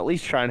because I'm going to at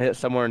least try and hit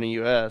somewhere in the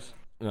U.S.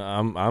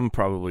 I'm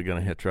probably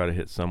going to try to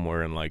hit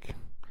somewhere in like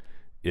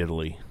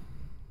Italy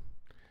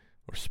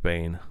or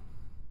Spain.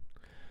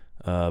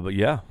 But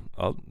yeah,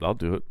 I'll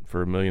do it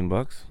for $1 million.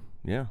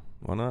 Yeah,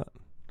 why not?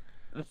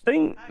 The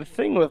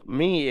thing with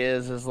me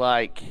is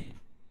like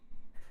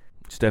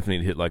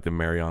Stephanie hit like the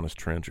Marianas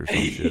Trench or some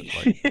shit.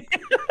 Like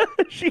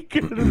she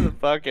could to the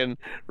fucking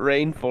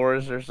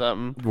rainforest or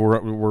something.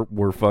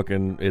 We're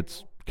fucking.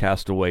 It's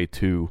Castaway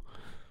 2.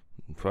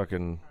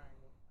 Fucking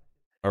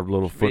our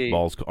little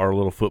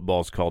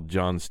football's called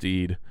John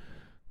Steed.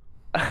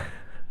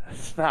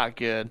 That's not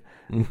good.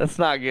 That's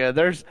not good.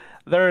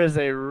 There is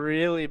a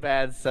really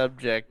bad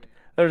subject.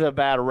 There's a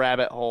bad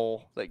rabbit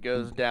hole that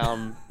goes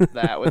down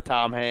that with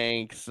Tom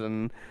Hanks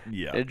and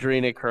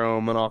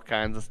adrenochrome and all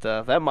kinds of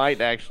stuff. That might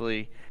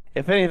actually,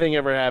 if anything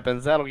ever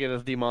happens, that'll get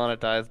us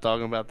demonetized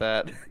talking about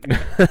that.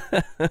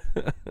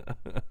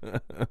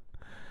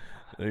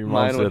 Your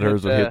mom said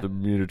hers would hit the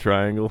Bermuda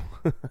Triangle.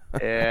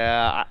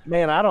 Yeah,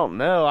 man, I don't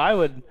know.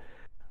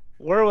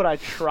 Where would I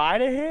try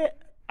to hit?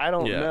 I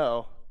don't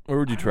know. Where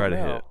would you try to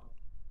hit?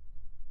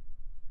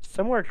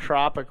 Somewhere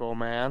tropical,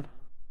 man.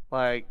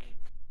 Like,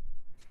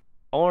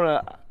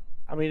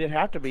 it'd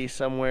have to be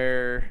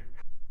somewhere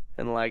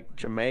in like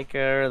Jamaica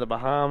or the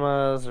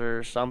Bahamas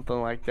or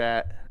something like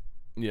that.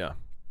 Yeah.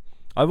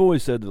 I've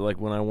always said that, like,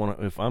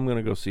 if I'm going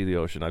to go see the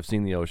ocean, I've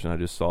seen the ocean. I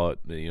just saw it,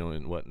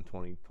 in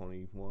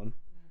 2021?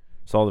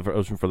 Saw the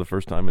ocean for the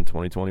first time in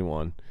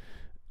 2021.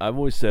 I've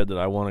always said that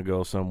I want to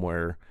go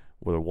somewhere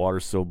where the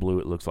water's so blue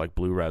it looks like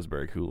blue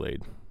raspberry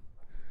Kool-Aid.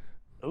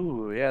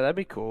 Ooh, yeah, that'd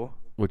be cool.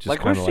 Which is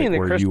kind of like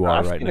where you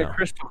are right now. The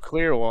crystal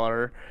clear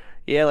water.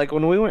 Yeah, like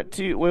when we went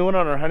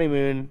on our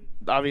honeymoon,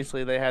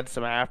 obviously they had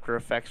some after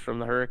effects from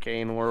the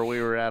hurricane where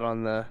we were at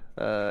on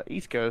the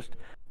East Coast,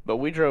 but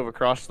we drove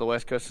across the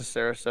west coast of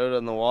Sarasota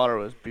and the water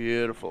was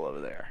beautiful over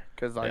there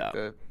because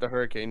the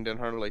hurricane didn't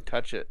hardly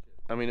touch it.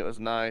 I mean, it was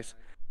nice.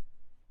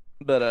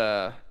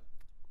 But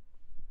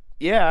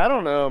Yeah, I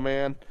don't know,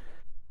 man.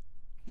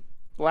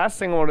 Last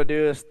thing I want to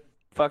do is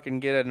fucking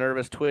get a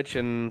nervous twitch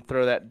and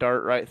throw that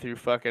dart right through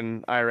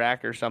fucking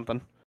Iraq or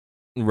something.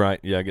 Right,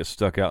 yeah, get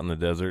stuck out in the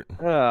desert.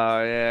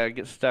 Oh, yeah,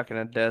 get stuck in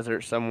a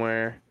desert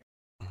somewhere.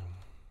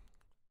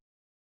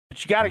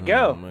 But you gotta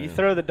go. Man. You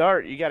throw the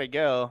dart, you gotta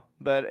go.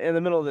 But in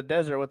the middle of the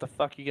desert, what the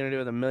fuck are you gonna do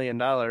with $1 million?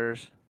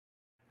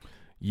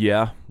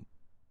 Yeah.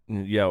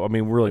 Yeah, I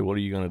mean, really, what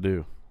are you going to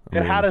do?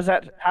 And how does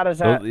that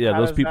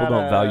those people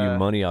don't value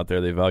money out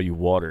there. They value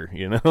water,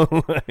 you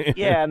know?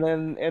 Yeah, and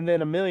then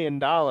 $1 million,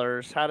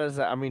 how does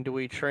that, I mean, do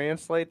we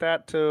translate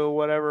that to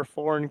whatever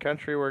foreign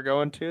country we're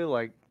going to?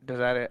 Like,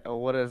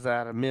 what is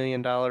that, $1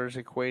 million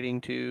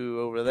equating to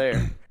over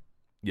there?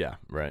 Yeah,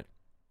 right.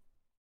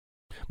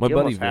 My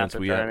buddy Vince,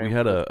 we had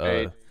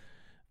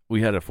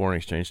a foreign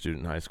exchange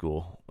student in high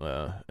school.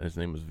 His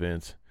name was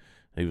Vince.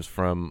 He was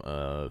from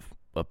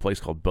a place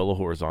called Belo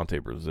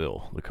Horizonte,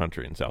 Brazil, the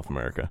country in South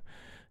America.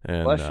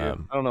 And, bless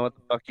you. I don't know what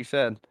the fuck you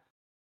said.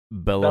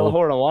 Belo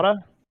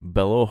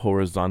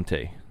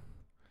Horizonte.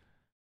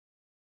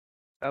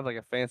 Sounds like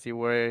a fancy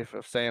way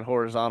of saying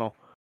horizontal.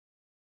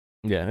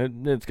 Yeah,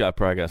 it's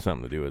probably got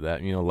something to do with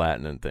that,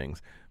 Latin and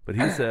things. But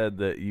he said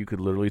that you could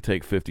literally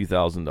take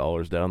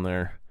 $50,000 down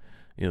there.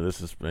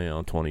 This is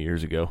 20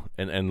 years ago,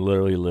 and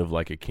literally live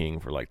like a king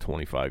for like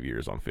 25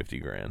 years on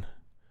 $50,000.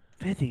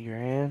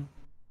 $50,000.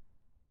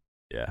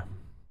 Yeah,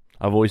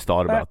 I've always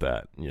thought about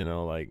that.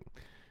 Like,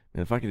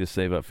 if I could just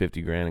save up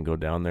 $50,000 and go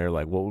down there,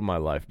 like, what would my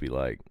life be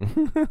like?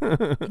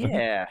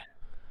 Yeah.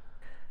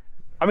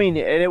 I mean,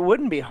 and it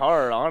wouldn't be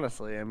hard,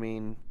 honestly. I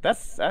mean,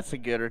 that's a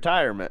good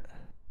retirement.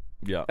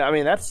 Yeah. I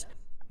mean,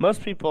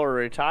 most people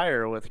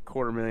retire with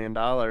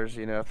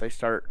 $250,000, if they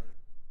start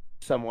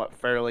somewhat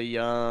fairly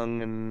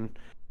young and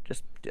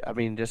just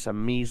a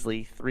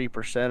measly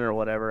 3% or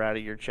whatever out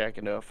of your check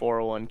into a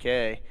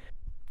 401k.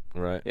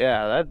 Right.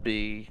 Yeah, that'd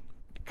be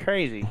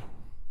crazy.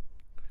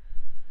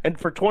 And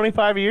for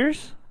 25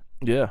 years?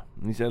 Yeah.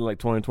 He said like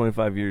 20,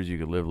 25 years you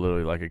could live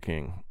literally like a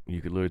king.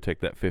 You could literally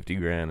take that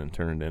 $50,000 and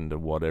turn it into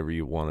whatever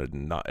you wanted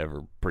and not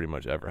pretty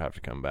much ever have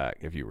to come back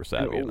if you were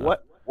savvy enough.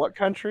 What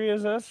country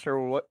is this, or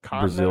what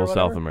continent? Brazil,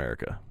 South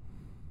America.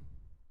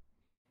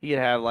 You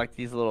could have like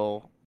these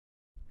little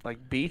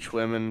like beach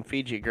women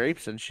feed you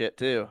grapes and shit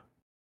too.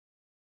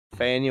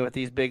 Fan you with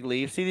these big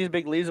leaves. See these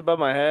big leaves above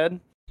my head?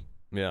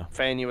 Yeah.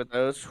 Fan you with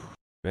those.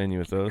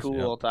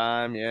 Cool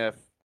time, yeah.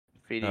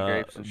 Feed you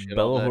grapes and shit.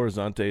 Belo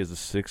Horizonte is the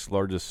 6th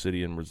largest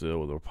city in Brazil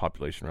with a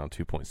population around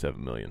 2.7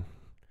 million.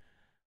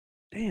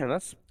 Damn,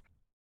 that's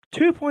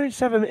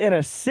 2.7 in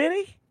a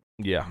city?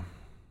 Yeah.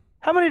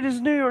 How many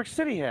does New York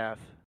City have?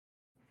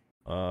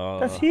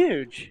 That's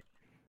huge.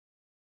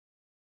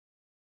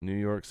 New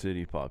York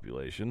City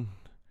population,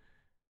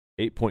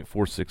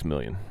 8.46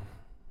 million.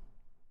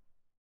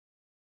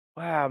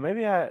 Wow,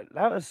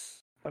 that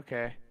was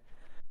okay.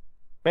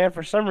 Man,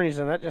 for some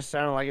reason that just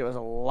sounded like it was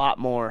a lot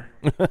more.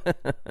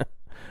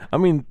 I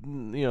mean, 2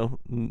 million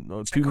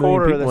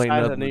people of the ain't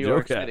size nothing of New to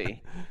York joke at.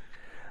 City.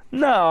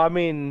 No, I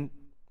mean,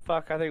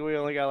 fuck, I think we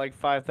only got like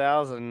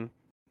 5,000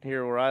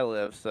 here where I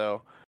live,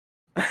 so.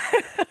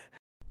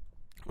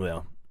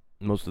 Well,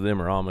 most of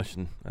them are Amish,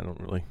 and I don't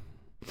really.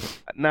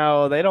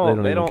 No, they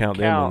don't. They don't count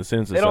them in the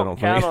census. They don't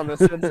count think. on the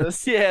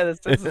census. Yeah, the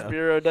Census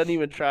Bureau doesn't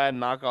even try and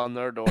knock on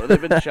their door. They've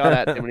been shot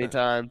at too many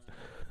times.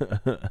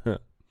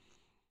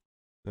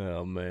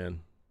 Oh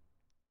man.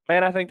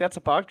 Man, I think that's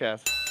a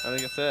podcast. I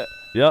think that's it.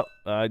 Yep,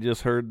 I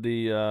just heard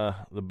the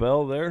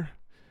bell there.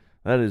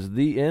 That is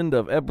the end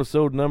of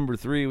episode number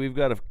 3. We've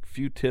got a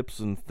few tips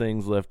and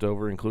things left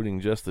over, including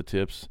just the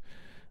tips.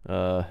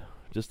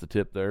 Just the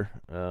tip there.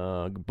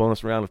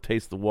 Bonus round of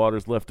Taste the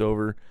Waters left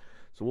over.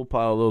 So we'll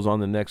pile those on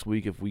the next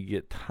week if we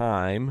get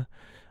time.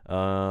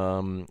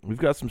 We've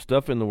got some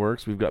stuff in the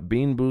works. We've got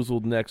Bean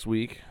Boozled next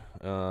week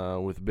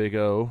with Big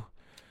O.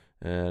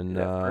 And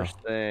first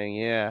thing,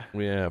 yeah.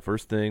 Yeah,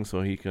 first thing,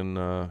 so he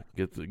can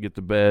get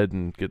to bed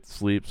and get to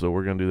sleep. So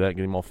we're going to do that,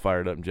 get him all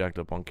fired up and jacked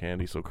up on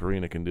candy so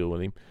Karina can deal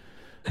with him.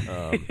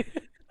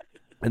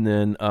 And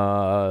then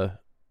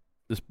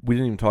we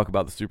didn't even talk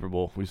about the Super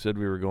Bowl. We said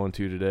we were going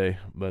to today,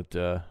 but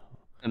doesn't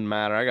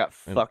matter. I got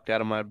fucked out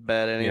of my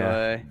bed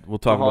anyway. Yeah, we'll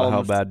talk about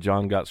how bad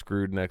John got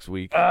screwed next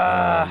week.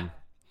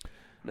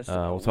 We'll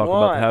talk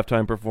about the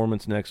halftime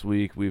performance next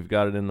week. We've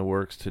got it in the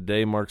works.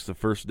 Today marks the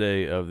first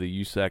day of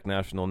the USAC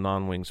National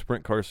Non-Wing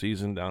Sprint Car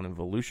season down in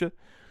Volusia.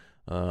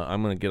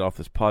 I'm going to get off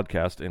this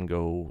podcast and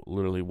go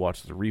literally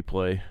watch the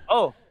replay.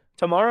 Oh,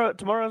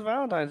 tomorrow's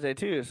Valentine's Day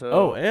too. So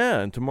oh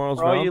yeah, and tomorrow's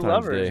for all Valentine's you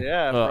lovers, Day.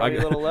 Yeah, for all you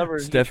little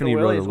lovers. Stephanie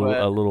wrote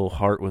a little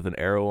heart with an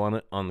arrow on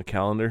it on the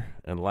calendar.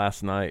 And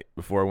last night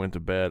before I went to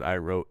bed, I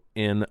wrote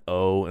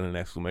N-O and an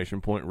exclamation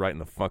point right in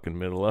the fucking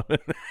middle of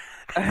it.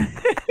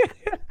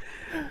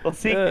 Well,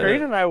 see,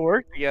 Karina and I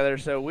work together,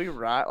 so we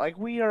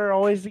are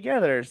always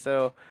together.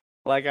 So,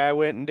 like, I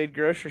went and did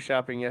grocery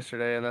shopping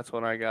yesterday, and that's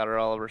when I got her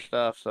all of her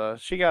stuff. So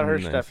she got her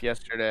stuff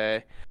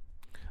yesterday.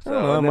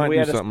 So I might we do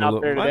had to something a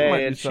stop there little. today, I might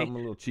do and something a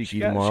little cheeky she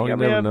tomorrow. got You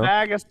me never a know.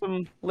 bag of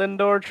some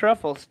Lindor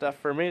truffle stuff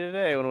for me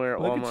today when we were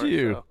at Look Walmart. at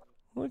you. So.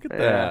 Look at Yeah.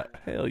 that.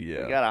 Hell You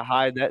yeah. gotta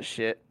hide that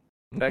shit.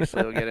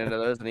 Eventually, we'll get into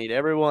those and eat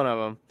every one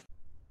of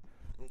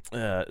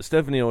them.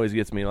 Stephanie always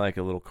gets me like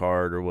a little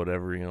card or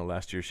whatever. You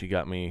know,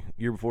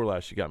 year before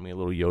last, she got me a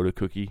little Yoda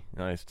cookie.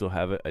 And I still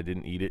have it. I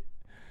didn't eat it.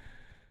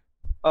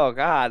 Oh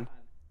God,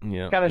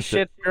 Yeah. what kind of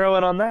shit's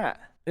growing on that?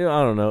 I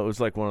don't know. It was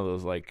like one of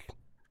those like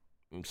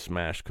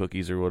smash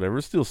cookies or whatever.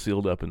 It's still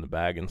sealed up in the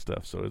bag and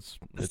stuff. So it's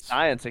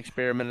Science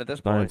experiment at this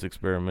science point.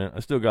 experiment. I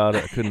still got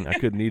it. I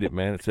couldn't eat it,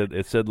 man.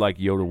 It said like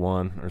Yoda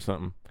 1 or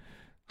something.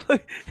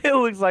 It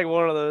looks like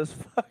one of those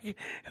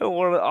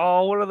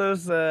one of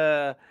those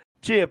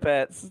chia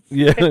pets.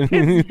 Yeah, It's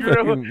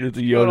it's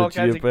a Yoda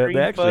chia pet. They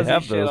actually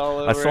have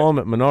those. I saw them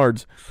at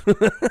Menards.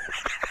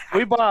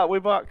 We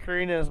bought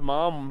Karina's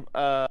mom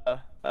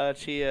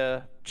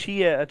chia,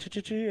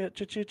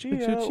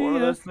 one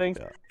of those things.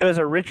 Yeah. It was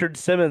a Richard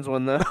Simmons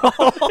one though.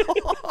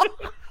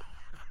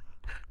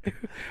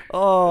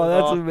 Oh,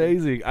 that's awesome.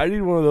 amazing! I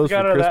need one of those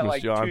Got for her that, Christmas,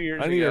 like, John. 2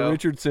 years I need ago. a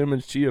Richard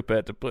Simmons chia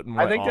pet to put in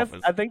my office.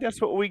 I think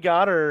that's what we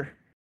got her.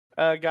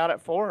 Got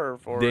it for her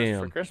for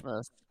Damn.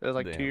 Christmas. It was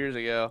like Damn. 2 years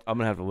ago. I'm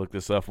gonna have to look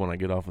this up when I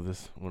get off of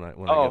this. When I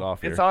get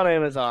off here. It's on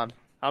Amazon.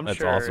 I'm That's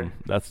sure. awesome.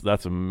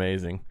 That's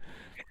amazing.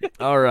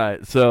 All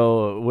right,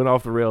 so went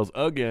off the rails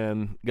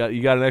again.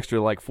 You got an extra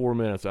like 4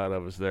 minutes out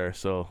of us there.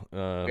 So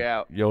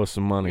Yeah. you owe us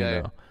some money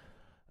Okay. now.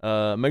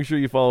 Make sure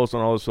you follow us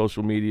on all the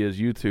social medias: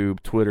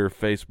 YouTube, Twitter,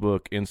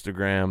 Facebook,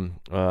 Instagram.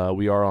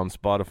 We are on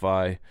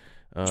Spotify.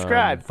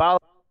 Subscribe, follow.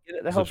 It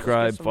helps us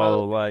Subscribe, get some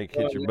follow, other like,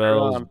 people hit your later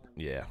bells. on.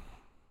 Yeah,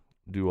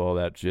 do all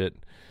that shit.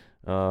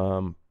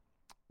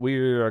 We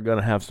are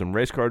gonna have some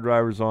race car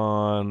drivers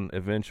on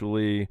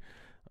eventually.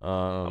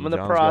 I'm in the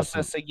John's got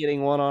process of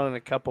getting one on in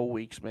a couple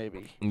weeks,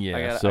 maybe.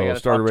 Yeah, I so gotta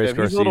start a talk to race him.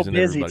 car He's a little season.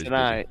 busy Everybody's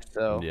tonight,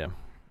 so busy.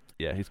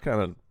 Yeah, he's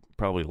kind of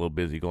probably a little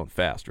busy going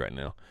fast right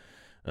now.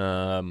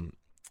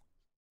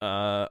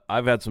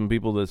 I've had some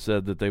people that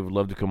said that they would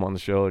love to come on the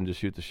show and just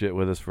shoot the shit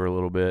with us for a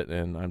little bit,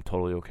 and I'm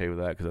totally okay with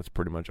that because that's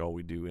pretty much all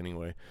we do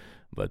anyway.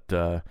 But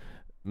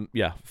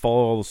yeah,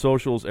 follow all the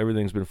socials.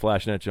 Everything's been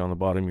flashing at you on the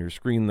bottom of your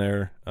screen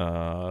there.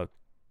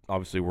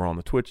 Obviously, we're on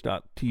the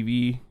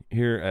twitch.tv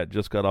here at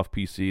Just Got Off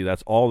PC.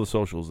 That's all the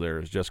socials there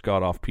is Just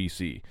Got Off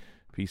PC.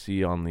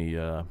 PC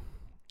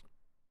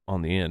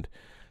on the end.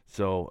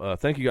 So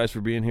thank you guys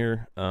for being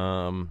here.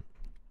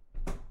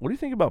 What do you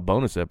think about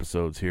bonus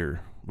episodes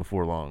here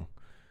before long?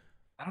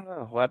 I don't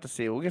know. We'll have to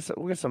see. We'll get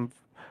some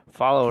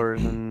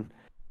followers and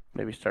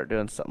maybe start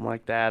doing something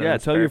like that. Yeah, in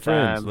tell your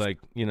spare friends, times. like,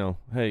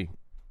 hey,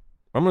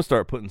 I'm going to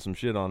start putting some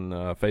shit on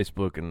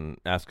Facebook and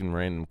asking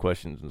random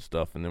questions and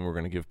stuff, and then we're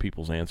going to give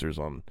people's answers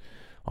on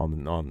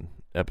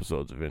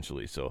episodes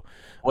eventually. So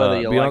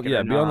Whether you be like on, it yeah,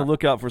 or be on the not.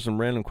 lookout for some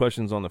random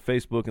questions on the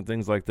Facebook and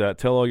things like that.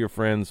 Tell all your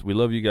friends. We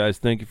love you guys.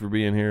 Thank you for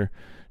being here.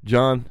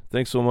 John,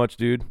 thanks so much,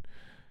 dude.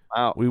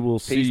 Wow. We will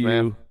see Peace, you.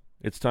 man.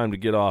 It's time to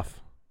get off.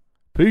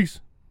 Peace.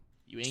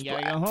 You ain't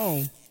gotta go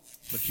home,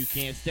 but you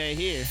can't stay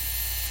here.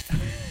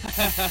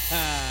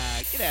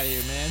 Get out of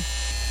here, man.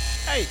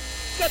 Hey,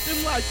 cut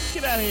them lights.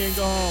 Get out of here and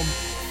go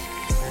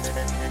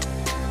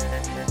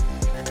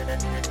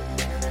home.